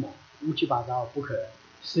是多么乌七八糟不可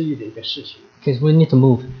思议的一个事情。Okay, so we need to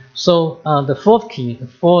move. So the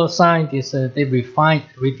fourth sign is they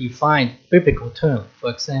redefine biblical term.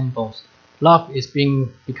 For example, love is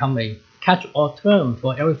become a catch-all term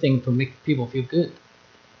for everything to make people feel good.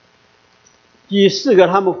 第四个，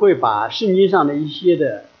他们会把圣经上的一些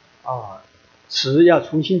的词要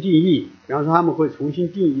重新定义，比方说他们会重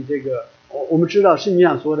新定义这个。我们知道圣经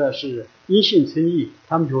上说的是因信称义，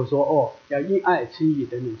他们就会说要因爱称义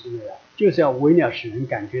等等之类的，就是要为了使人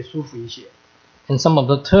感觉舒服一些。And some of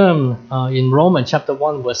the term in Romans chapter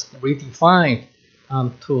 1 was redefined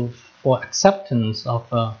for acceptance of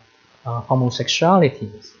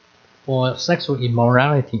homosexualities or sexual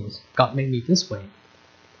immoralities. God made me this way.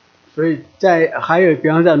 所以还有比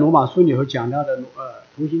方在罗马书里头讲到的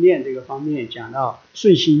同性恋这个方面，讲到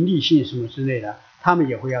顺性逆性什么之类的，他们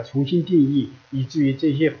也会要重新定义，以至于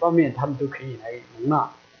这些方面他们都可以来容纳。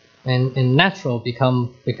And natural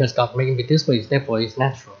because God made me this way, therefore it's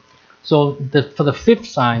natural. So for the fifth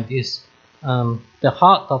sign is the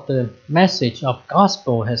heart of the message of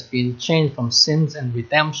gospel has been changed from sins and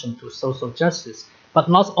redemption to social justice, but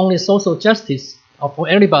not only social justice for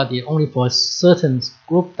everybody, only for a certain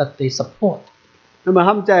group that they support. 那么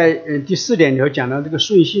他们在第四点里头讲到这个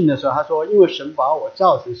顺性的时候，他说因为神把我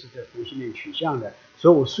造成是这同性恋取向的，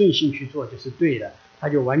所以我顺性去做就是对的，他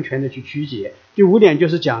就完全的去曲解。第五点就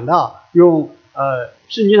是讲到用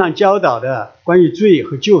圣经上教导的关于罪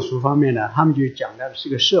和救赎方面呢，他们就讲到的是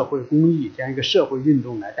个社会公义这样一个社会运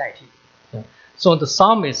动来代替。So the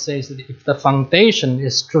psalmist says that if the foundation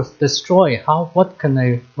is destroyed, what can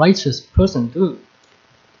a righteous person do?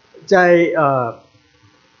 在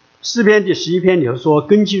诗篇第11篇里头说，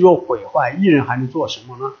根基若毁坏，义人还能做什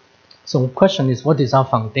么呢？ So the question is, what is our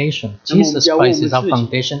foundation? Jesus Christ is our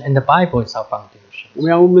foundation, and the Bible is our foundation. 我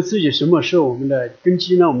们要问我们自己，什么是我们的根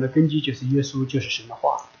基呢？我们的根基就是耶稣，就是神的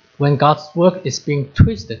话。When God's work is being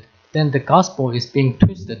twisted, then the gospel is being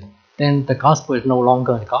twisted. Then the gospel is no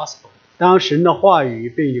longer a gospel. 当神的话语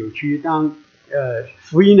被扭曲，当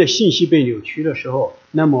福音的信息被扭曲的时候，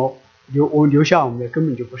那么留下我们的根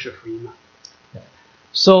本就不是福音了。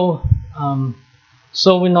So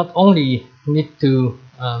we not only need to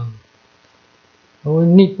we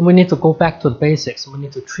need to go back to the basics. We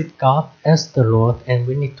need to treat God as the Lord, and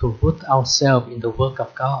we need to put ourselves in the work of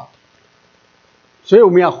God. 所以我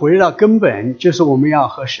们要回到根本，就是我们要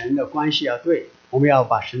和神的关系要对，我们要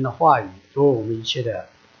把神的话语作为我们一切的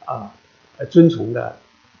遵从的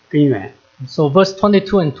根源。So verse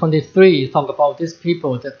 22 and 23 talk about these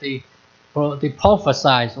people that they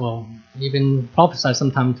prophesy or even prophesy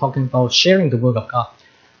sometimes talking about sharing the word of God.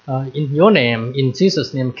 in your name, in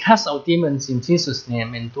Jesus' name, cast out demons in Jesus'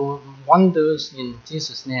 name, and do wonders in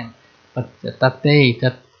Jesus' name. But that day,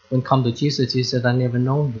 that when come to Jesus, he said, I never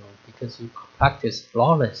know you, because you practice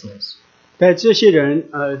lawlessness. 在这些人，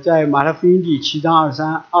在马太福音第7章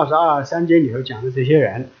22、23节里头讲的这些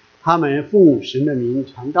人，他们奉神的名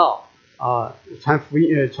传道，传福音，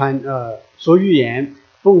说预言，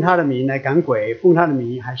奉他的名来赶鬼，奉他的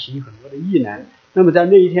名还行很多的异能。那么在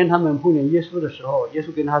那一天，他们碰见耶稣的时候，耶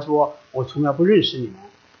稣跟他说：“我从来不认识你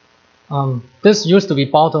们。” This used to be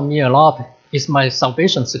bothering me a lot. Is my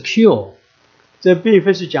salvation secure? 这并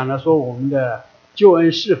非是讲了说我们的救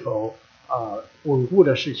恩是否稳固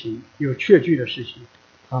的事情，有确据的事情。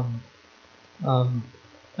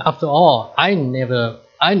After all, I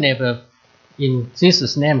never in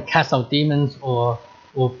Jesus' name cast out demons or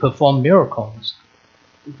perform miracles.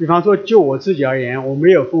 比方说，就我自己而言，我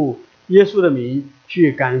没有奉耶稣的名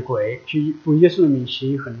去赶鬼，去奉耶稣的名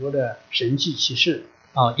行很多的神迹奇事。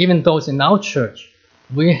Even those in our church,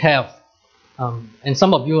 we have, and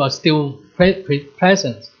some of you are still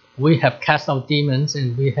present. We have cast out demons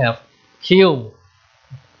and we have healed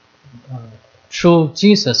through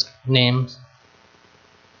Jesus' name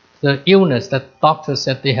the illness that doctors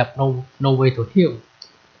said they have no way to heal.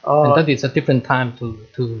 And that is a different time to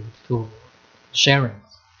sharing.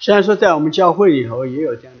 虽然说在我们教会里头也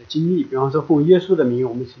有这样的经历，比方说奉耶稣的名，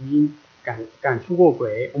我们曾经赶出过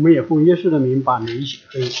鬼，我们也奉耶稣的名把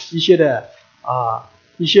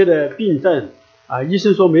一些的病症医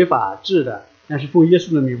生说没法治的，但是奉耶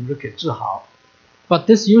稣的名我们都可以治好。But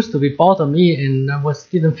this used to be bother me, and I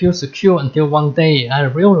didn't feel secure until one day I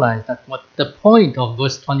realized that what the point of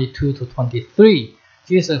verse 22 to 23,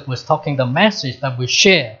 Jesus was talking the message that we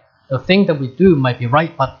share, the thing that we do might be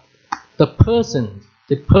right, but the person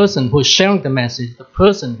who is sharing the message, the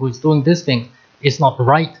person who is doing this thing is not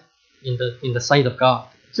right in the sight of God.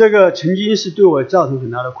 这个曾经是对我造成很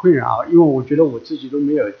大的困扰，因为我觉得我自己都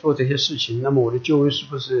没有做这些事情，那么我的救恩是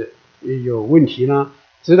不是有问题呢？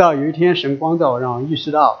直到有一天神光照我，让我意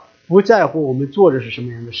识到，不在乎我们做的是什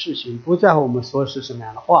么样的事情，不在乎我们说的是什么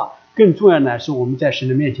样的话，更重要的是我们在神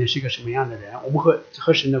的面前是一个什么样的人，我们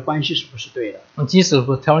和神的关系是不是对的。And Jesus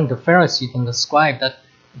was telling the Pharisees and the scribe that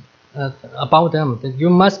about them that you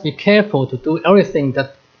must be careful to do everything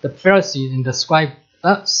that the Pharisees and the scribe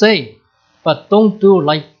say, but don't do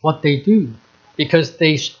like what they do, because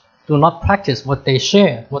they do not practice what they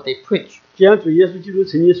share, what they preach. 既然主耶稣基督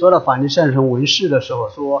曾经说到法利赛人文士的时候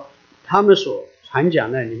说，他们所传讲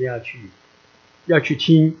的你们要去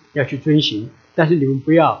听，要去遵行，但是你们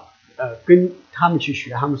不要跟他们去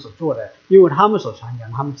学他们所做的，因为他们所传讲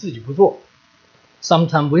他们自己不做。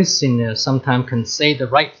Sometimes we sinners sometimes can say the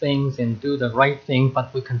right things and do the right thing, but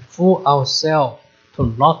we can fool ourselves to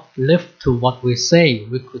not live to what we say.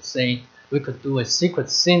 We could do a secret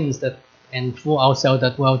sins and fool ourselves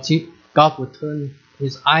that God would turn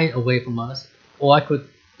His eye away from us, or I could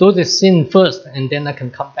do the sin first and then I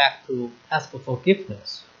can come back to ask for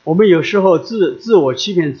forgiveness. 我们有时候自我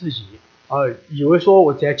欺骗自己，以为说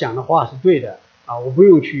我只要讲的话是对的我不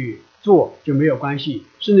用去做就没有关系，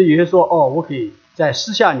甚至有些说我可以在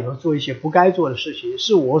私下里头做一些不该做的事情，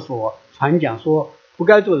是我所传讲说不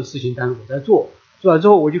该做的事情，但是我在做了之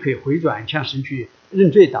后我就可以回转向神去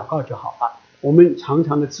认罪祷告就好了。我们常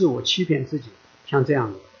常的自我欺骗自己，像这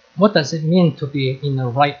样的。What does it mean to be in a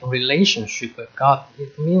right relationship with God?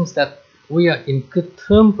 It means that we are in good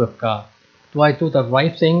terms with God. Do I do the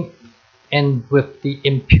right thing and with the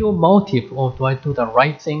impure motive, or do I do the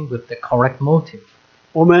right thing with the correct motive?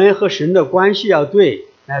 我们和神的关系要对，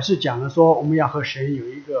乃是讲了说我们要和神有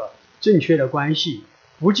一个正确的关系，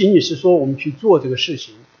不仅仅是说我们去做这个事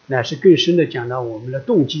情，乃是更深的讲到我们的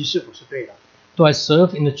动机是否是对的。Do I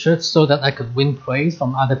serve in the church so that I could win praise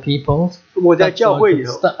from other people? 我在教会里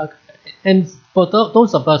头 And for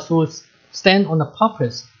those of us who stand on the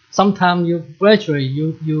pulpit, sometimes you gradually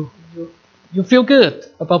you feel good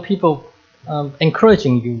about people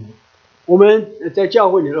encouraging you. 我们在教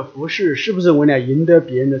会里的服事是不是为了赢得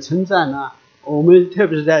别人的称赞呢？我们特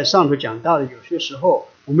别是在上头讲道的，有些时候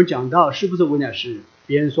我们讲道是不是为了是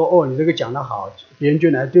别人说你这个讲得好，别人就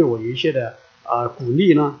来对我有一些的鼓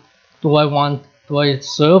励呢？ Do I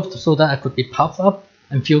serve so that I could be puffed up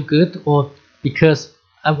and feel good, or because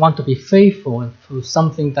I want to be faithful to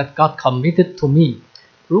something that God committed to me?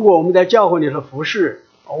 如果我们在教会里的服事，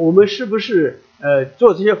我们是不是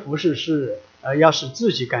做这些服事是要使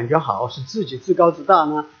自己感觉好，使自己自高自大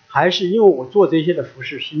呢？还是因为我做这些的服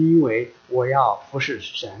事是因为我要服侍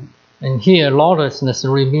神？ And here lawlessness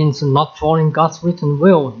means not following God's written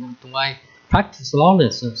will. Do I practice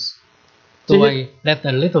lawlessness? Do I let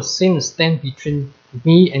a little sin stand between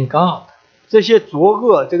me and God? 这些作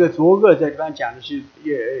恶，这个作恶在这边讲的是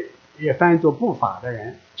也翻译作不法的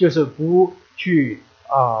人，就是不去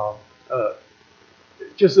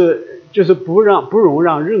就是不容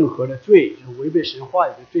让任何的罪，就是违背神话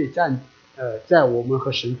语的罪在我们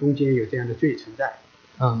和神中间有这样的罪存在。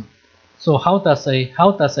So how does a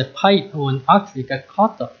pipe or an artery get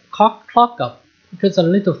clogged up? Because a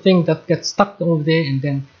little thing that gets stuck over there, and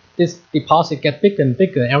then this deposit get bigger and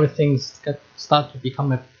bigger. Everything start to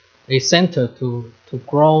become a center to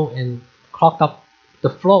grow and clog up the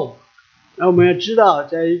flow. 那我们要知道，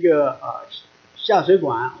在一个下水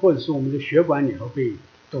管或者是我们的血管里头被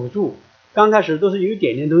堵住，刚开始都是有一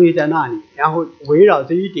点点东西在那里，然后围绕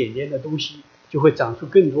这一点点的东西，就会长出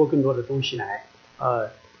更多的东西来。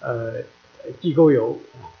地沟油，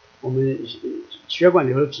我们血管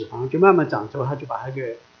里头的脂肪就慢慢长之后，它就把那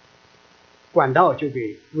个管道就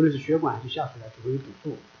给，无论是血管还是下水道就会堵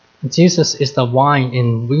住。Jesus is the vine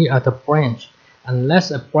and we are the branch.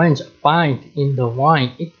 Unless a branch abide in the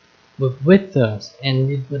vine, it will wither and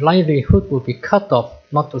its livelihood will be cut off.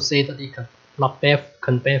 Not to say that it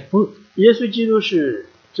can bear fruit. 耶稣基督是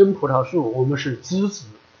真葡萄树，我们是枝子。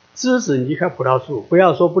枝子离开葡萄树，不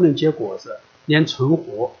要说不能结果子，连存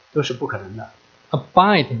活都是不可能的。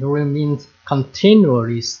Abide really means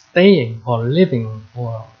continually staying or living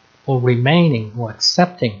or remaining or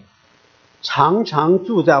accepting. 常常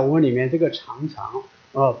住在我里面，这个常常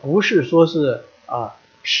不是说是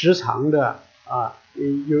时常的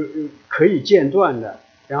有可以间断的。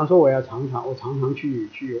比方说我常常去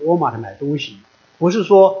沃尔玛买东西，不是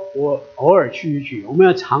说我偶尔去一去，我们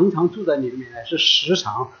要常常住在里面是时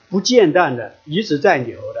常不间断的，一直在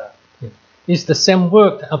里头的。It's the same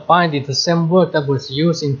word, abide is the same word that was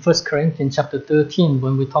used in 1 Corinthians chapter 13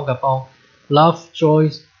 when we talk about love, joy,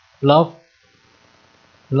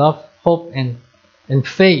 hope, and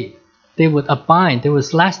faith. They would abide, they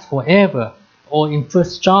would last forever. Or in 1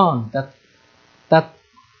 John, that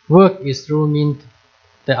word is really mean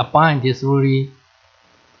the abide is really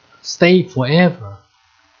stay forever.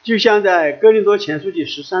 就像在哥林多前书第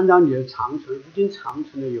13章里的长存，不仅长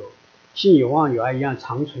存的有信有望有爱一样，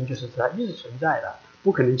长存就是它一直存在的，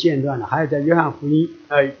不可能间断的。还有在约翰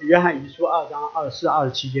一书2章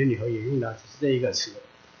24、27节里头也用的只是这一个词。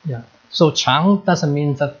Yeah. So 长 doesn't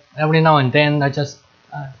mean that every now and then I just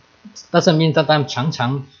doesn't mean that I'm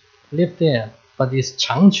常 live there, but it's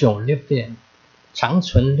长久 live there, 长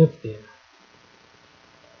存 live there.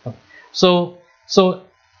 So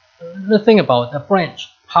the thing about a branch,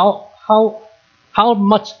 how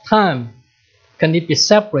much time can it be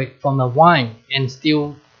separate from the vine and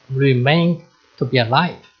still remain to be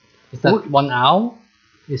alive? Is that 1 hour?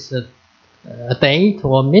 Is it a day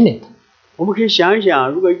to a minute? 我们可以想一想，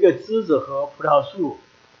如果一个枝子和葡萄树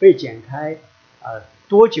被剪开，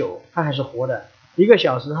多久它还是活的？1个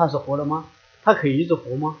小时它是活的吗？它可以一直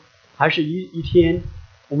活吗？还是一天？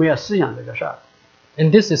我们要思想这个事儿。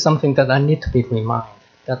And this is something that I need to be reminded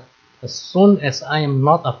that as soon as I am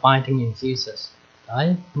not abiding in Jesus,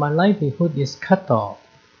 my livelihood is cut off.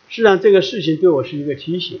 实际上，这个事情对我是一个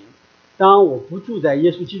提醒。当我不住在耶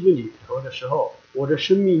稣基督里头的时候，我的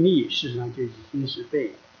生命力事实上就已经是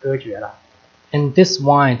被隔绝了。And this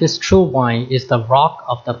wine, this true wine, is the rock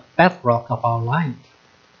of the bedrock of our life.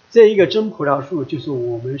 这一个真葡萄树就是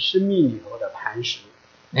我们生命里头的磐石。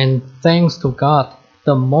And thanks to God,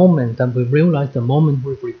 the moment that we realize, the moment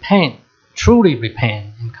we repent, truly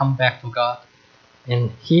repent, and come back to God,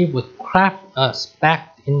 and He would craft us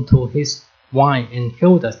back into His wine and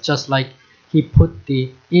heal us, just like He put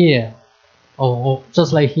the ear, or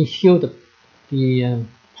just like He healed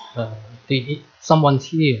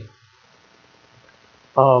someone's ear.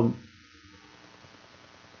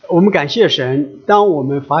 我们感谢神，当我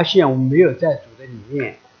们发现我们没有在主的里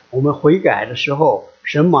面，我们悔改的时候，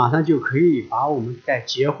神马上就可以把我们再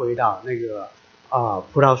接回到那个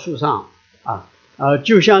葡萄树上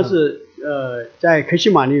就像是在客西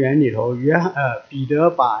马尼园里头，彼得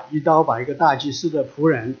把一刀把一个大祭司的仆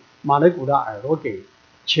人马勒古的耳朵给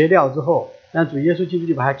切掉之后，让主耶稣基督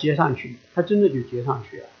就把它接上去，他真的就接上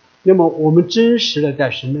去了。那么我们真实的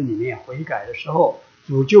在神的里面悔改的时候，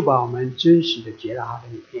主就把我们真实的接到他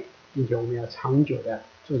的里面，并且我们要长久的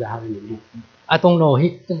住在他的里面。I don't know.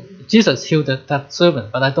 Jesus healed that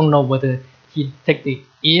servant, but I don't know whether he take the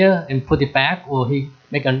ear and put it back, or he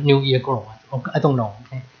make a new ear grow. I don't know.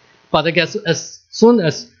 Okay, but I guess as soon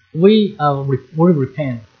as we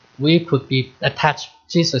repent, we could be attached.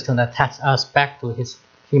 Jesus can attach us back to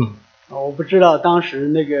him. 我不知道当时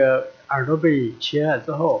那个耳朵被切了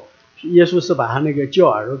之后，耶稣是把他那个旧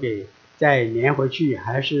耳朵给再连回去，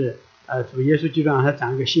还是主耶稣基督让他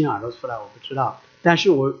长一个新耳朵出来，我不知道。但是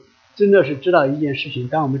我真的是知道一件事情，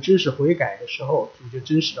当我们真实悔改的时候，主就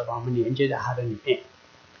真实的把我们连接在他的里面。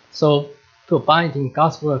So to abide in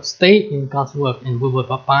God's work, stay in God's work, and we will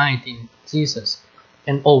abide in Jesus.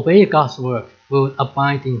 And obey God's work, we will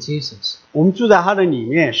abide in Jesus. 我们住在他的里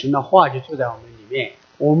面，神的话就住在我们里面。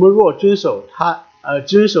我们若遵守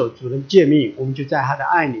主的诫命，我们就在他的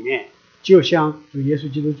爱里面，就像主耶稣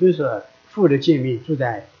基督遵守了父的诫命，住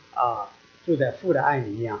在父的爱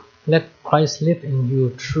里一样。Let Christ live in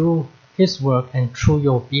you through His work and through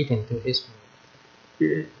your obedience to His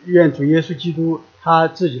word. 愿主耶稣基督他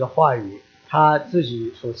自己的话语，他自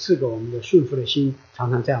己所赐给我们的顺服的心，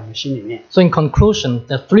常常在我们心里面。So in conclusion,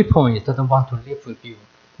 the 3 points that I want to leave with you.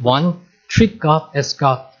 1. Treat God as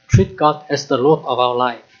God. Treat God as the Lord of our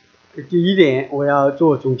life. 第一点，我要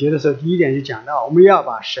做总结的时候，第一点就讲到，我们要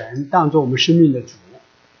把神当作我们生命的主。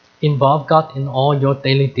Involve God in all your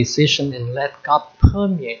daily decisions and let God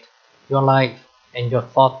permeate your life and your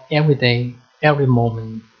thought every day, every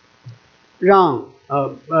moment. 让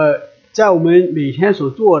在我们每天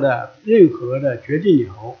所做的任何的决定里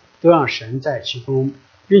头，都让神在其中，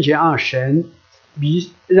并且让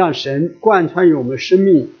神贯穿于我们的生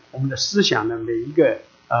命、我们的思想的每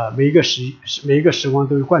一个时光，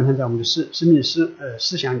都会贯穿在我们的生命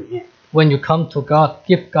思想里面。When you come to God,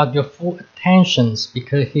 give God your full attention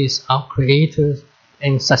because He is our Creator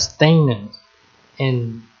and Sustainer.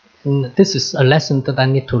 And this is a lesson that I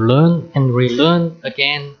need to learn and relearn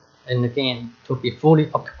again and again to be fully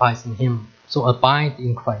occupied in Him. So abide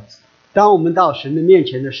in Christ. 当我们到神的面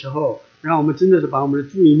前的时候，让我们真的是把我们的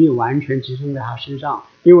注意力完全集中在他身上，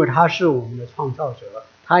因为他是我们的创造者，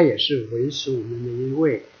他也是维持我们的一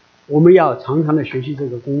位。我们要常常的学习这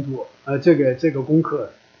个工作，这个功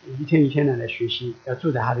课，一天一天的来学习，要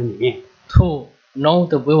住在他的里面。To know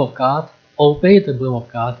the will of God, obey the will of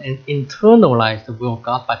God, and internalize the will of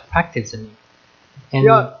God by practicing it. And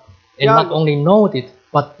not only know it,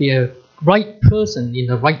 but be a right person in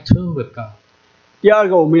the right turn with God. 第二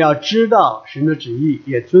个，我们要知道神的旨意，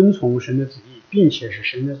也遵从神的旨意，并且使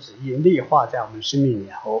神的旨意内化在我们生命里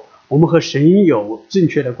头。我们和神有正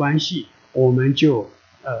确的关系，我们就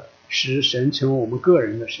使神成为我们个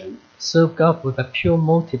人的神。Serve God with a pure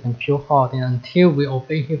motive and pure heart, and until we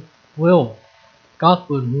obey His will, God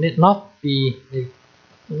will not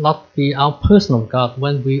be our personal God.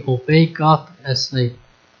 When we obey God as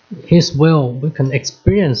His will, we can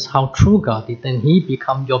experience how true God is, and He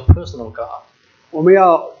becomes your personal God. 我们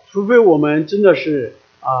除非我们真的是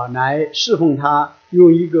来侍奉他，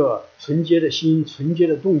用一个纯洁的心、纯洁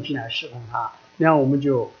的动机来侍奉他，那样我们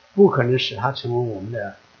就不可能使他成为我们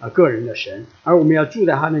的个人的神。而我们要住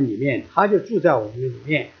在他的里面，他就住在我们的里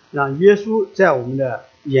面，让耶稣在我们的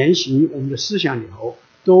言行、我们的思想里头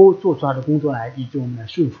都做出他的工作来，以致我们来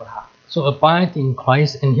顺服他。So abide in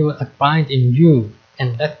Christ, and He will abide in you,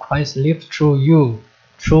 and let Christ live through you,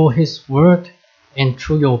 through His word, and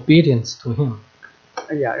through your obedience to Him.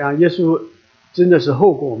 让耶稣真的是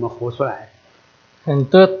透过我们活出来。And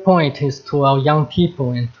third point is to our young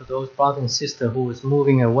people and to those brothers and sisters who is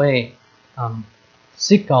moving away.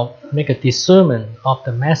 Seek out, make a discernment of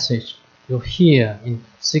the message you hear, and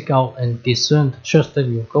seek out and discern the church that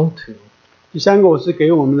you go to. 第三个，我是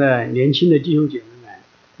给我们的年轻的弟兄姐妹们，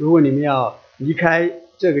如果你们要离开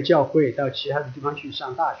这个教会，到其他的地方去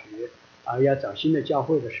上大学，要找新的教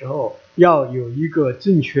会的时候，要有一个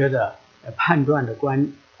正确的判断的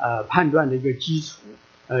一个基础，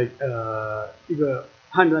一个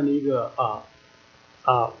判断的一个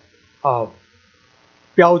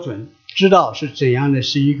标准，知道是怎样的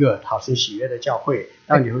是一个讨神喜悦的教会，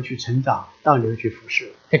到你会去成长，到你会去服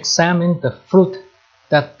侍。Examine the fruit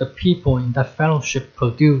that the people in that fellowship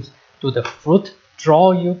produce. Do the fruit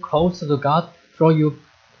draw you closer to God, draw you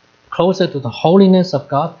closer to the holiness of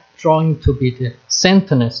God, drawing to be the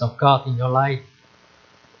centerness of God in your life?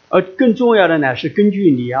 更重要的呢是根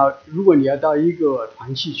据如果你要到一个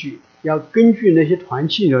团契去，要根据那些团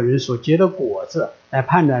契的人所结的果子来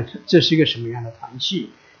判断这是一个什么样的团契，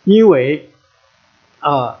因为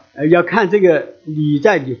要看这个你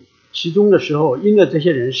在其中的时候，因着这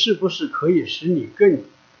些人是不是可以使你更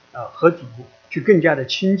和主去更加的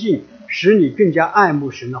亲近，使你更加爱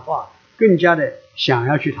慕神的话，更加的想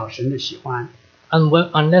要去讨神的喜欢。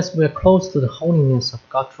Unless we're close to the holiness of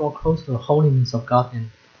God, draw close to the holiness of God and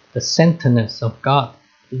the centerness of God,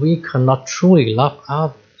 we cannot truly love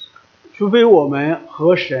others. 除非我们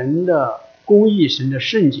和神的公义、神的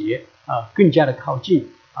圣洁更加的靠近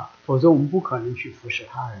否则我们不可能去服侍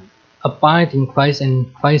他人。Abide in Christ, and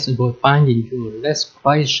Christ will abide in you. Let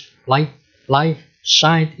Christ's life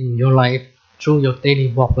shine in your life through your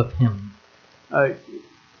daily walk with Him.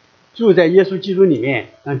 住在耶稣基督里面，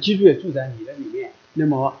让基督也住在你的里面，那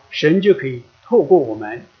么神就可以透过我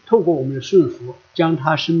们的顺服，将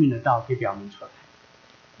他生命的道给表明出来。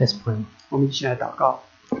 Let's pray. 我们一起来祷告。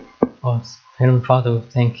 Oh, Heavenly Father,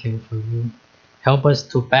 thank you for you. Help us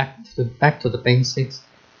to back to the basics,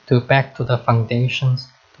 to back to the foundations,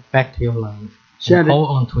 to back to your life, and hold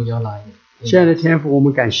on to your life. 亲爱的天父，我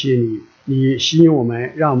们感谢你，你吸引我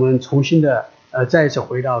们，让我们重新的再一次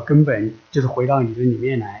回到根本，就是回到你的里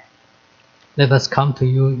面来。 Let us come to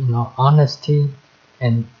you in our honesty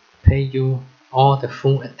and pay you all the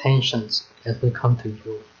full attentions as we come to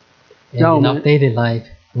you. And in our daily life,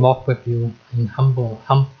 walk with you in humble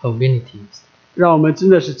humilities. 让我们真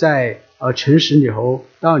的是在诚实里头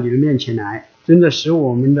到你的面前来，真的使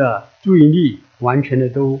我们的注意力完全的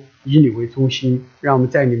都以你为中心，让我们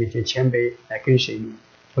在你面前谦卑来跟随你。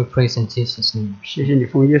 We praise in Jesus' name. 谢谢你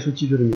奉耶稣基督的名。